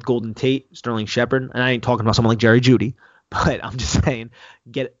 along with Golden Tate, Sterling Shepard. And I ain't talking about someone like Jerry Jeudy, but I'm just saying,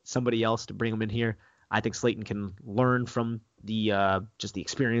 get somebody else to bring him in here. I think Slayton can learn from the just the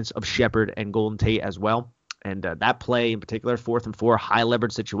experience of Shepard and Golden Tate as well. And that play in particular, 4th and 4, high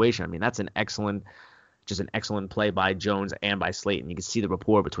leverage situation. I mean, that's an excellent play by Jones and by Slayton. You can see the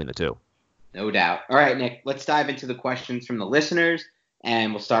rapport between the two. No doubt. All right, Nick, let's dive into the questions from the listeners,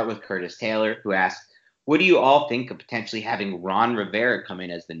 and we'll start with Curtis Taylor, who asks, what do you all think of potentially having Ron Rivera come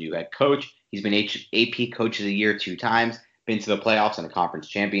in as the new head coach? He's been AP Coach of the Year 2 times, been to the playoffs and a conference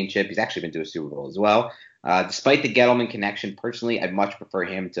championship. He's actually been to a Super Bowl as well. Despite the Gettleman connection, personally, I'd much prefer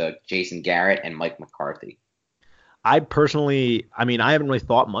him to Jason Garrett and Mike McCarthy. I haven't really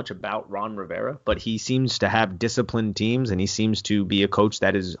thought much about Ron Rivera, but he seems to have disciplined teams, and he seems to be a coach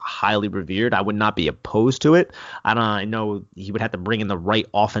that is highly revered. I would not be opposed to it. I know he would have to bring in the right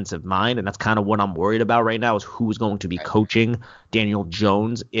offensive mind, and that's kind of what I'm worried about right now, is who's going to be coaching Daniel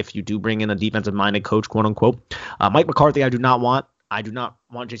Jones if you do bring in a defensive-minded coach, quote-unquote. Mike McCarthy, I do not want. I do not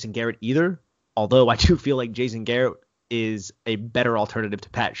want Jason Garrett either, although I do feel like Jason Garrett is a better alternative to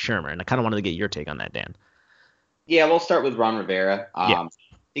Pat Shurmur, and I kind of wanted to get your take on that, Dan. Yeah, we'll start with Ron Rivera. Yeah. I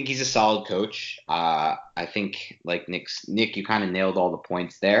think he's a solid coach. I think, like Nick, you kind of nailed all the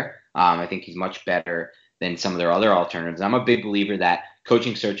points there. I think he's much better than some of their other alternatives. I'm a big believer that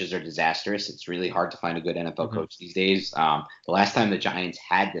coaching searches are disastrous. It's really hard to find a good NFL coach these days. The last time the Giants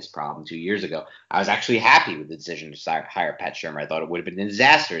had this problem 2 years ago, I was actually happy with the decision to hire Pat Shurmur. I thought it would have been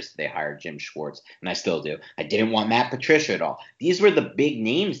disastrous if they hired Jim Schwartz, and I still do. I didn't want Matt Patricia at all. These were the big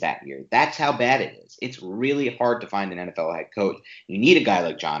names that year. That's how bad it is. It's really hard to find an NFL head coach. You need a guy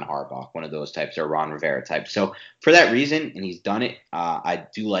like John Harbaugh, one of those types, or Ron Rivera type. So for that reason, and he's done it, I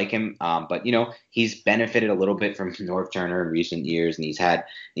do like him. But he's benefited a little bit from Norv Turner in recent years, and he's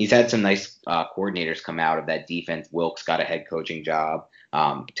had some nice coordinators come out of that defense. Wilkes got a head coaching job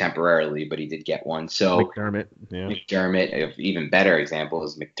temporarily, but he did get one. So McDermott, even better example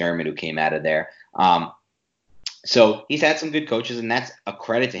is McDermott, who came out of there. So he's had some good coaches, and that's a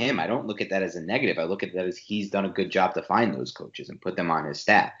credit to him. I don't look at that as a negative. I look at that as he's done a good job to find those coaches and put them on his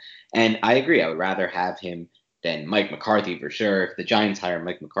staff. And I agree. I would rather have him than Mike McCarthy for sure. If the Giants hire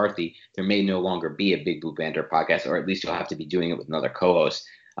Mike McCarthy, there may no longer be a Big Blue Banter podcast, or at least you'll have to be doing it with another co-host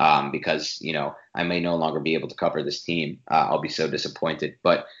because, I may no longer be able to cover this team. I'll be so disappointed.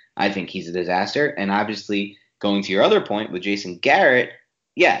 But I think he's a disaster. And obviously, going to your other point with Jason Garrett,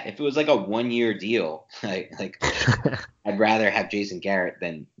 yeah, if it was like a 1-year deal, like I'd rather have Jason Garrett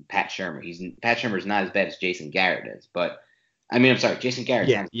than Pat Shurmur. Pat Shurmur's not as bad as Jason Garrett is, but I'm sorry, Jason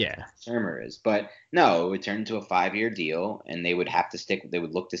Garrett. Yeah. Shurmur is, but no, it would turn into a 5-year deal, and they would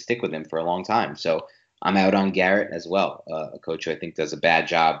look to stick with him for a long time. So I'm out on Garrett as well, a coach who I think does a bad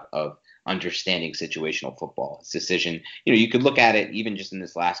job of understanding situational football. His decision, you could look at it even just in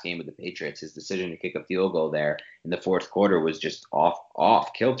this last game with the Patriots. His decision to kick a field goal there in the fourth quarter was just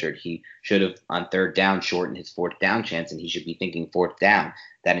off kiltered. He should have on 3rd down shortened his 4th down chance, and he should be thinking 4th down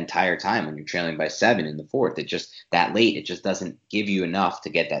that entire time when you're trailing by 7 in the 4th. It just that late, it just doesn't give you enough to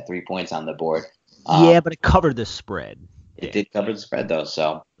get that 3 points on the board. But it covered the spread. It did cover the spread though,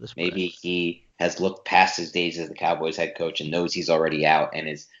 so maybe he has looked past his days as the Cowboys head coach and knows he's already out and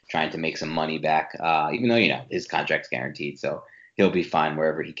is trying to make some money back, even though, his contract's guaranteed. So he'll be fine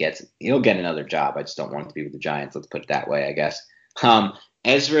wherever he gets. He'll get another job. I just don't want him to be with the Giants. Let's put it that way, I guess.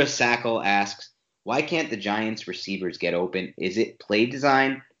 Ezra Sackle asks, why can't the Giants receivers get open? Is it play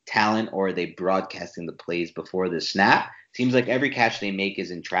design, talent, or are they broadcasting the plays before the snap? Seems like every catch they make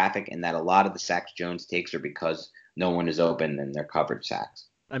is in traffic, and that a lot of the sacks Jones takes are because no one is open and they're covered sacks.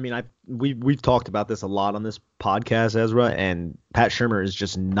 We've talked about this a lot on this podcast, Ezra, and Pat Shurmur is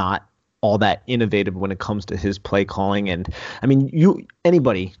just not all that innovative when it comes to his play calling. And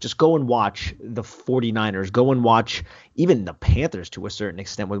anybody just go and watch the 49ers, go and watch even the Panthers to a certain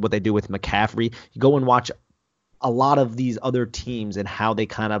extent with what they do with McCaffrey. You go and watch a lot of these other teams and how they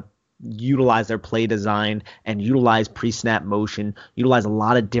kind of utilize their play design and utilize pre-snap motion, utilize a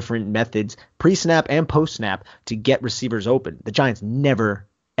lot of different methods, pre-snap and post-snap, to get receivers open. The Giants never,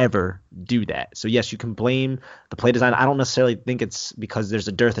 ever do that. So yes, you can blame the play design. I don't necessarily think it's because there's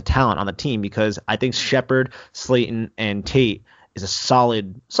a dearth of talent on the team, because I think Shepard, Slayton, and Tate is a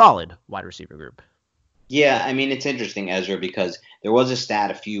solid wide receiver group. Yeah, I mean, it's interesting, Ezra, because there was a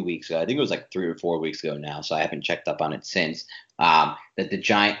stat a few weeks ago. I think it was like 3 or 4 weeks ago now, so I haven't checked up on it since. That the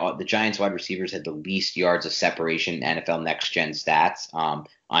Giants wide receivers had the least yards of separation in NFL Next Gen stats on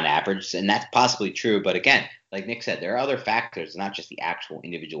average, and that's possibly true. But again, like Nick said, there are other factors. It's not just the actual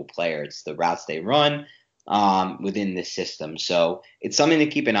individual player; it's the routes they run within this system. So it's something to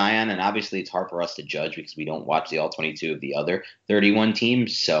keep an eye on. And obviously, it's hard for us to judge because we don't watch the All-22 of the other 31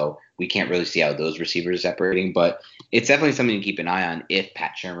 teams, so we can't really see how those receivers are separating. But it's definitely something to keep an eye on if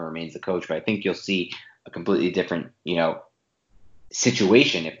Pat Shermer remains the coach. But I think you'll see a completely different,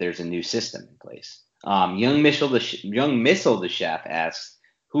 situation if there's a new system in place. Young Missile the Chef asks,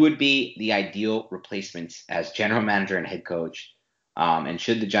 who would be the ideal replacements as general manager and head coach? And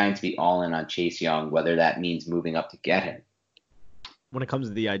should the Giants be all in on Chase Young, whether that means moving up to get him? When it comes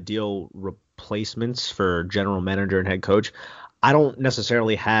to the ideal replacements for general manager and head coach, I don't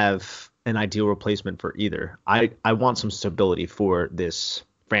necessarily have an ideal replacement for either. I want some stability for this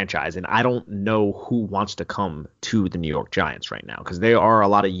franchise, and I don't know who wants to come to the New York Giants right now, because there are a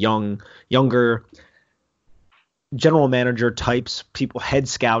lot of younger general manager types, people, head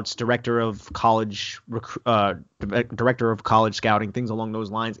scouts, director of college scouting, things along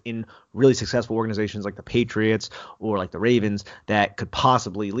those lines in really successful organizations like the Patriots or like the Ravens that could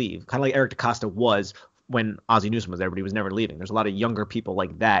possibly leave. Kind of like Eric DeCosta was when Ozzie Newsome was there, but he was never leaving. There's a lot of younger people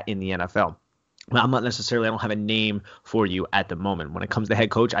like that in the NFL. I don't have a name for you at the moment. When it comes to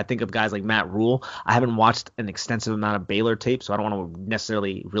head coach, I think of guys like Matt Rule. I haven't watched an extensive amount of Baylor tape, so I don't want to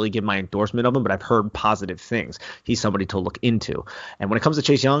necessarily really give my endorsement of him, but I've heard positive things. He's somebody to look into. And when it comes to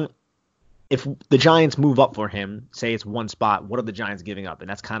Chase Young, if the Giants move up for him, say it's one spot, what are the Giants giving up? And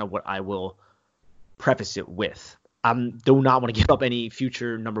that's kind of what I will preface it with. I do not want to give up any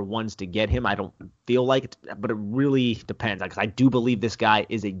future number ones to get him. I don't feel like it, but it really depends, because I do believe this guy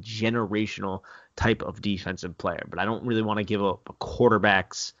is a generational type of defensive player, but I don't really want to give up a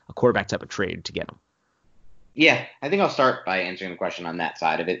quarterback type of trade to get him. Yeah, I think I'll start by answering the question on that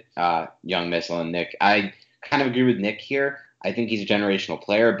side of it, Young Missile and Nick. I kind of agree with Nick here. I think he's a generational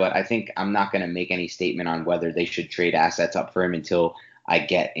player, but I think I'm not going to make any statement on whether they should trade assets up for him until I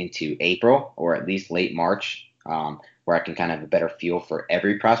get into April or at least late March. Where I can kind of have a better feel for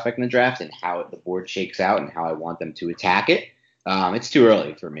every prospect in the draft and how the board shakes out and how I want them to attack it. It's too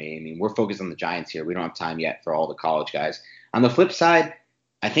early for me. I mean, we're focused on the Giants here. We don't have time yet for all the college guys. On the flip side,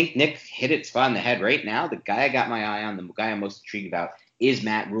 I think Nick hit it spot on the head right now. The guy I got my eye on, the guy I'm most intrigued about, is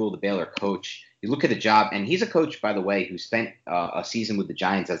Matt Rule, the Baylor coach. You look at the job, and he's a coach, by the way, who spent a season with the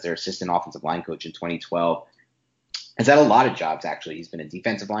Giants as their assistant offensive line coach in 2012. Has had a lot of jobs, actually. He's been a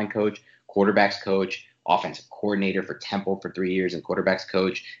defensive line coach, quarterbacks coach, offensive coordinator for Temple for 3 years, and quarterbacks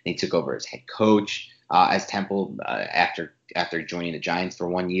coach. And he took over as head coach as Temple after joining the Giants for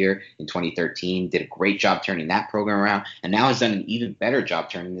 1 year in 2013. Did a great job turning that program around, and now has done an even better job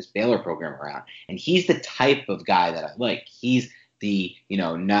turning this Baylor program around. And he's the type of guy that I like. He's the,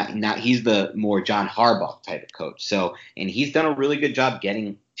 he's the more John Harbaugh type of coach. So, and he's done a really good job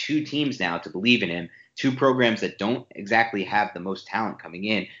getting two teams now to believe in him. Two programs that don't exactly have the most talent coming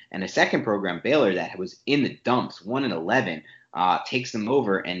in, and a second program, Baylor, that was in the dumps, 1-11, takes them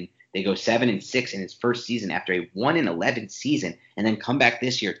over, and they go 7-6 in his first season after a 1-11 season, and then come back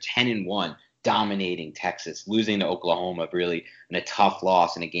this year 10-1, dominating Texas, losing to Oklahoma really in a tough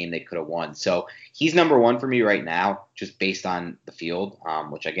loss in a game they could have won. So he's number one for me right now, just based on the field,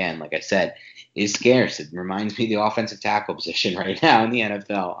 which again, like I said, is scarce. It reminds me of the offensive tackle position right now in the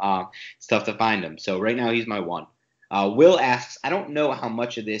NFL. It's tough to find him. So right now he's my one. Will asks, I don't know how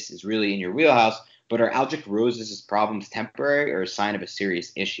much of this is really in your wheelhouse, but are Aldrich Rose's problems temporary or a sign of a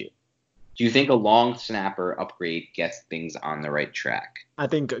serious issue? Do you think a long snapper upgrade gets things on the right track? I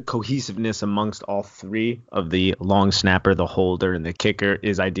think cohesiveness amongst all three of the long snapper, the holder, and the kicker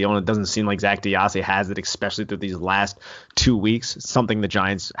is ideal, and it doesn't seem like Zach Diassi has it, especially through these last 2 weeks. It's something the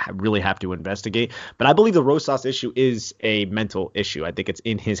Giants really have to investigate. But I believe the Rosas issue is a mental issue. I think it's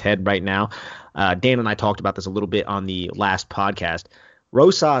in his head right now. Dan and I talked about this a little bit on the last podcast.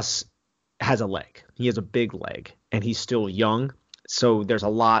 Rosas has a leg. He has a big leg, and he's still young. So there's a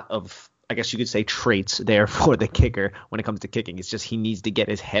lot of I guess you could say, traits there for the kicker when it comes to kicking. It's just he needs to get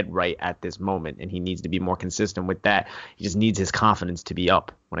his head right at this moment, and he needs to be more consistent with that. He just needs his confidence to be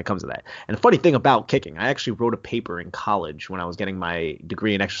up when it comes to that. And the funny thing about kicking, I actually wrote a paper in college when I was getting my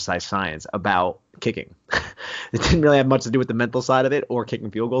degree in exercise science about kicking. It didn't really have much to do with the mental side of it or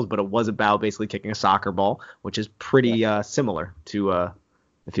kicking field goals, but it was about basically kicking a soccer ball, which is pretty similar to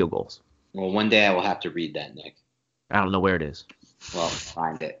the field goals. Well, one day I will have to read that, Nick. I don't know where it is. Well,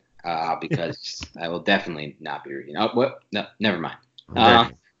 find it. Because I will definitely not be reading. Oh, what? No, never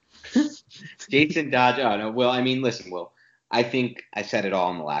mind. Jason Dodge. Oh, no. Well, I mean, listen, Will. I think I said it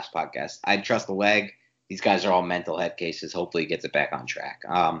all in the last podcast. I trust the leg. These guys are all mental head cases. Hopefully, he gets it back on track.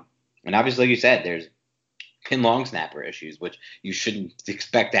 And obviously, like you said, there's pin long snapper issues, which you shouldn't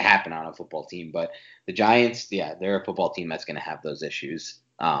expect to happen on a football team. But the Giants, yeah, they're a football team that's going to have those issues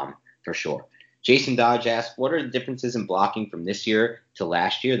for sure. Jason Dodge asked, what are the differences in blocking from this year to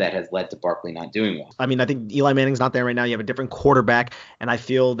last year that has led to Barkley not doing well? I mean, I think Eli Manning's not there right now. You have a different quarterback, and I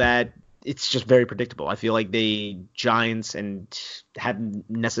feel that it's just very predictable. I feel like the Giants haven't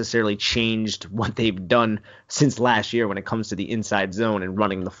necessarily changed what they've done since last year when it comes to the inside zone and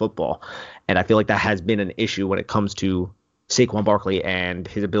running the football. And I feel like that has been an issue when it comes to Saquon Barkley and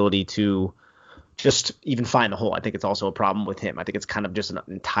his ability to just even find the hole. I think it's also a problem with him. I think it's kind of just an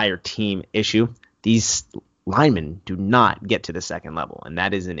entire team issue. These linemen do not get to the second level, and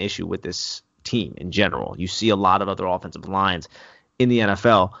that is an issue with this team in general. You see a lot of other offensive lines in the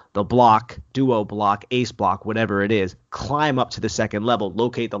NFL, they'll block, duo block, ace block, whatever it is, climb up to the second level,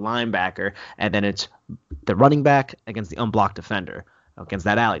 locate the linebacker, and then it's the running back against the unblocked defender, against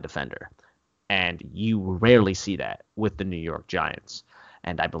that alley defender. And you rarely see that with the New York Giants.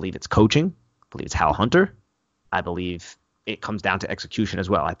 And I believe it's coaching. I believe it's Hal Hunter. I believe it comes down to execution as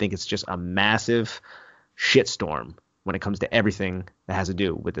well. I think it's just a massive shitstorm when it comes to everything that has to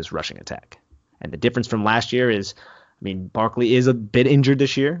do with this rushing attack. And the difference from last year is, I mean, Barkley is a bit injured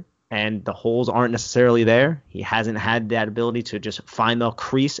this year, and the holes aren't necessarily there. He hasn't had that ability to just find the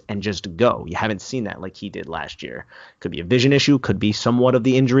crease and just go. You haven't seen that like he did last year. Could be a vision issue, could be somewhat of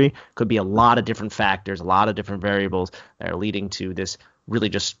the injury, could be a lot of different factors, a lot of different variables that are leading to this really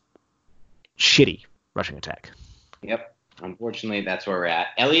just shitty rushing attack. Yep. Unfortunately, that's where we're at.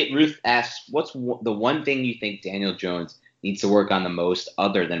 Elliot Ruth asks, what's the one thing you think Daniel Jones needs to work on the most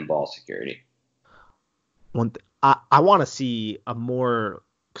other than ball security? I want to see a more,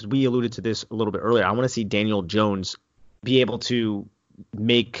 because we alluded to this a little bit earlier, I want to see Daniel Jones be able to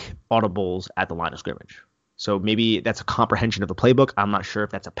make audibles at the line of scrimmage. So maybe that's a comprehension of the playbook. I'm not sure if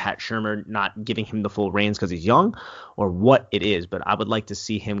that's a Pat Shurmur not giving him the full reins because he's young or what it is, but I would like to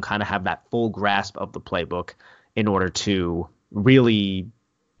see him kind of have that full grasp of the playbook in order to really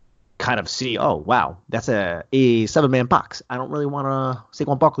kind of see, oh, wow, that's a 7-man box. I don't really want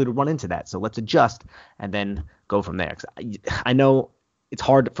Saquon Barkley to run into that, so let's adjust and then go from there. I know it's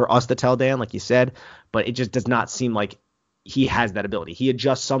hard for us to tell, Dan, like you said, but it just does not seem like he has that ability. He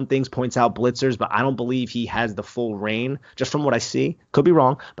adjusts some things, points out blitzers, but I don't believe he has the full reign, just from what I see. Could be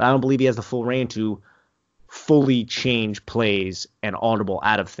wrong, but I don't believe he has the full reign to fully change plays and audible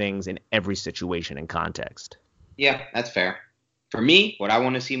out of things in every situation and context. Yeah, that's fair. For me, what I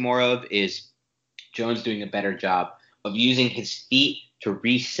want to see more of is Jones doing a better job of using his feet to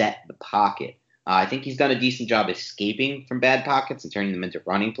reset the pocket. I think he's done a decent job escaping from bad pockets and turning them into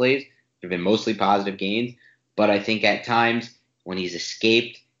running plays. They've been mostly positive gains. But I think at times when he's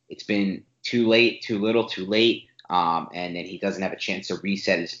escaped, it's been too late, too little, too late. And then he doesn't have a chance to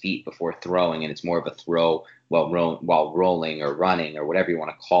reset his feet before throwing. And it's more of a throw while rolling or running or whatever you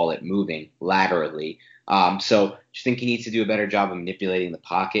want to call it, moving laterally. So just think he needs to do a better job of manipulating the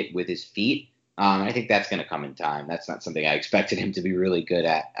pocket with his feet. I think that's going to come in time. That's not something I expected him to be really good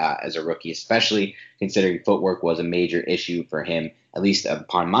at as a rookie, especially considering footwork was a major issue for him, at least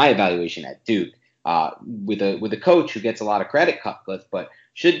upon my evaluation at Duke. With a coach who gets a lot of credit, Cutcliffe, but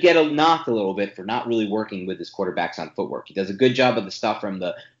should get knocked a little bit for not really working with his quarterbacks on footwork. He does a good job of the stuff from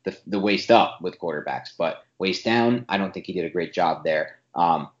the waist up with quarterbacks, but waist down, I don't think he did a great job there,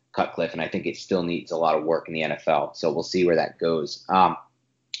 Cutcliffe, and I think it still needs a lot of work in the NFL. So we'll see where that goes.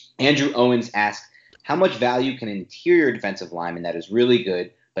 Andrew Owens asked, how much value can an interior defensive lineman that is really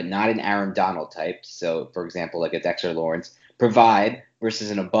good but not an Aaron Donald type, so for example like a Dexter Lawrence, provide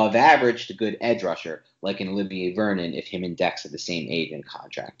versus an above average to good edge rusher like an Olivier Vernon if him and Dex are the same age and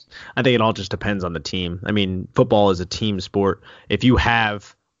contract? I think it all just depends on the team. I mean, football is a team sport. If you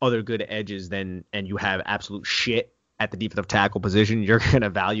have other good edges and you have absolute shit at the defensive tackle position, you're going to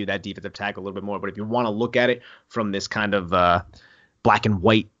value that defensive tackle a little bit more. But if you want to look at it from this kind of black and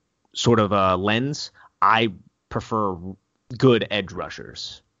white sort of lens, I prefer good edge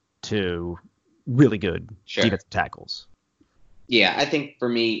rushers to really good defensive tackles. Yeah, I think for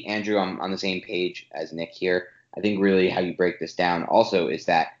me, Andrew, I'm on the same page as Nick here. I think really how you break this down also is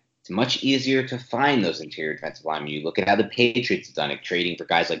that it's much easier to find those interior defensive linemen. You look at how the Patriots have done it, trading for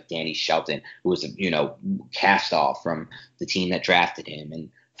guys like Danny Shelton, who was, cast off from the team that drafted him, and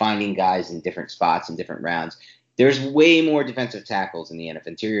finding guys in different spots in different rounds. There's way more defensive tackles in the NFL,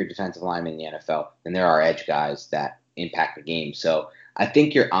 interior defensive linemen in the NFL, than there are edge guys that impact the game. So I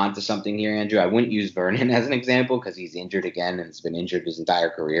think you're onto something here, Andrew. I wouldn't use Vernon as an example because he's injured again and has been injured his entire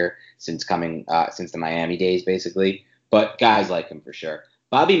career since the Miami days, basically. But guys like him for sure.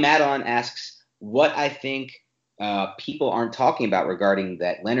 Bobby Madelon asks what I think people aren't talking about regarding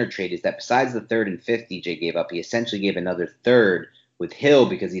that Leonard trade is that besides the 3rd and 5th DJ gave up, he essentially gave another 3rd with Hill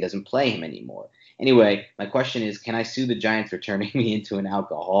because he doesn't play him anymore. Anyway, my question is, can I sue the Giants for turning me into an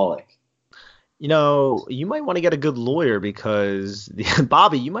alcoholic? You might want to get a good lawyer because,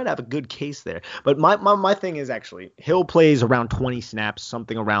 Bobby, you might have a good case there. But my thing is actually, Hill plays around 20 snaps,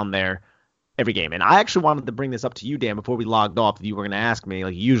 something around there, every game. And I actually wanted to bring this up to you, Dan, before we logged off. If you were going to ask me,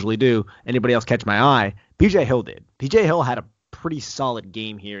 like you usually do, anybody else catch my eye? B.J. Hill did. B.J. Hill had a pretty solid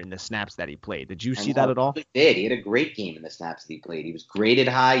game here in the snaps that he played. Did you see that at all? He did. He had a great game in the snaps that he played. He was graded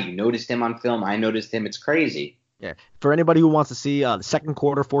high. You noticed him on film. I noticed him. It's crazy. Yeah. For anybody who wants to see the second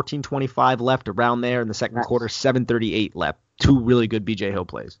quarter, 14:25 left around there. In the second quarter, 7:38 left. 2 really good B.J. Hill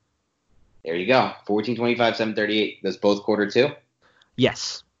plays. There you go. 14:25, 7:38. Does both quarter too?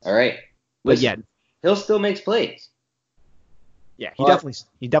 Yes. All right. But yeah, Hill still makes plays. Yeah, he definitely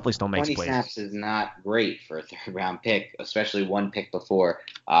still makes 20 plays. 20 snaps is not great for a 3rd-round pick, especially one pick before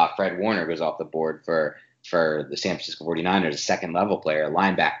Fred Warner goes off the board for the San Francisco 49ers, a second-level player, a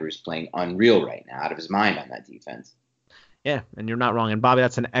linebacker who's playing unreal right now, out of his mind on that defense. Yeah, and you're not wrong. And, Bobby,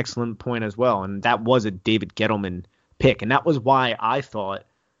 that's an excellent point as well. And that was a David Gettleman pick. And that was why I thought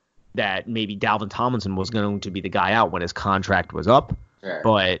that maybe Dalvin Tomlinson was going to be the guy out when his contract was up. Sure.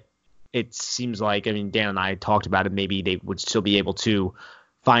 But it seems like, Dan and I talked about it, maybe they would still be able to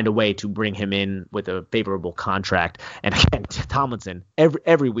find a way to bring him in with a favorable contract. And again, Tomlinson,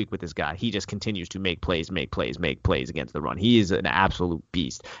 every week with this guy, he just continues to make plays against the run. He is an absolute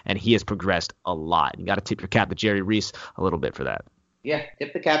beast, and he has progressed a lot. You got to tip your cap to Jerry Reese a little bit for that. Yeah,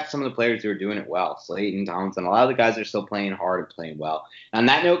 tip the cap to some of the players who are doing it well. Slayton, Tomlinson, a lot of the guys are still playing hard and playing well. On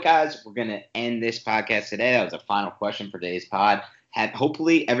that note, guys, we're going to end this podcast today. That was our final question for today's pod.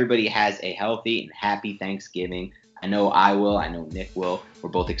 Hopefully everybody has a healthy and happy Thanksgiving. I know I will. I know Nick will. We're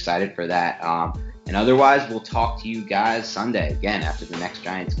both excited for that. And otherwise, we'll talk to you guys Sunday again after the next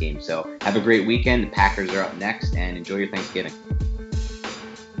Giants game. So have a great weekend. The Packers are up next, and enjoy your Thanksgiving.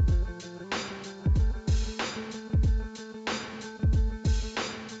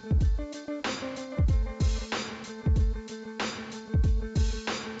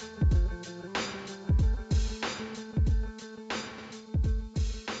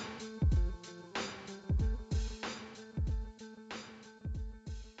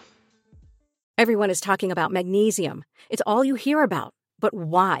 Everyone is talking about magnesium. It's all you hear about. But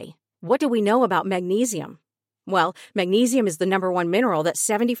why? What do we know about magnesium? Well, magnesium is the #1 mineral that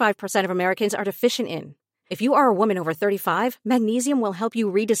 75% of Americans are deficient in. If you are a woman over 35, magnesium will help you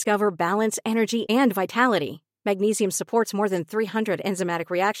rediscover balance, energy, and vitality. Magnesium supports more than 300 enzymatic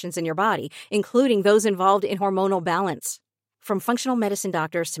reactions in your body, including those involved in hormonal balance. From functional medicine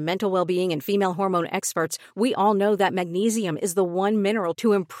doctors to mental well-being and female hormone experts, we all know that magnesium is the one mineral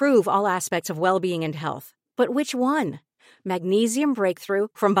to improve all aspects of well-being and health. But which one? Magnesium Breakthrough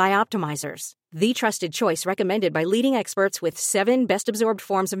from Bioptimizers, the trusted choice recommended by leading experts with 7 best-absorbed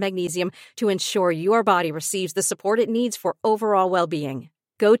forms of magnesium to ensure your body receives the support it needs for overall well-being.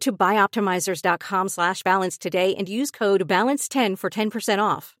 Go to bioptimizers.com/balance today and use code BALANCE10 for 10%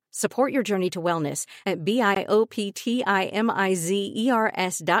 off. Support your journey to wellness at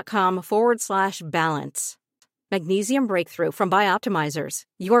bioptimizers.com/balance. Magnesium Breakthrough from Bioptimizers,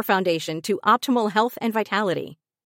 your foundation to optimal health and vitality.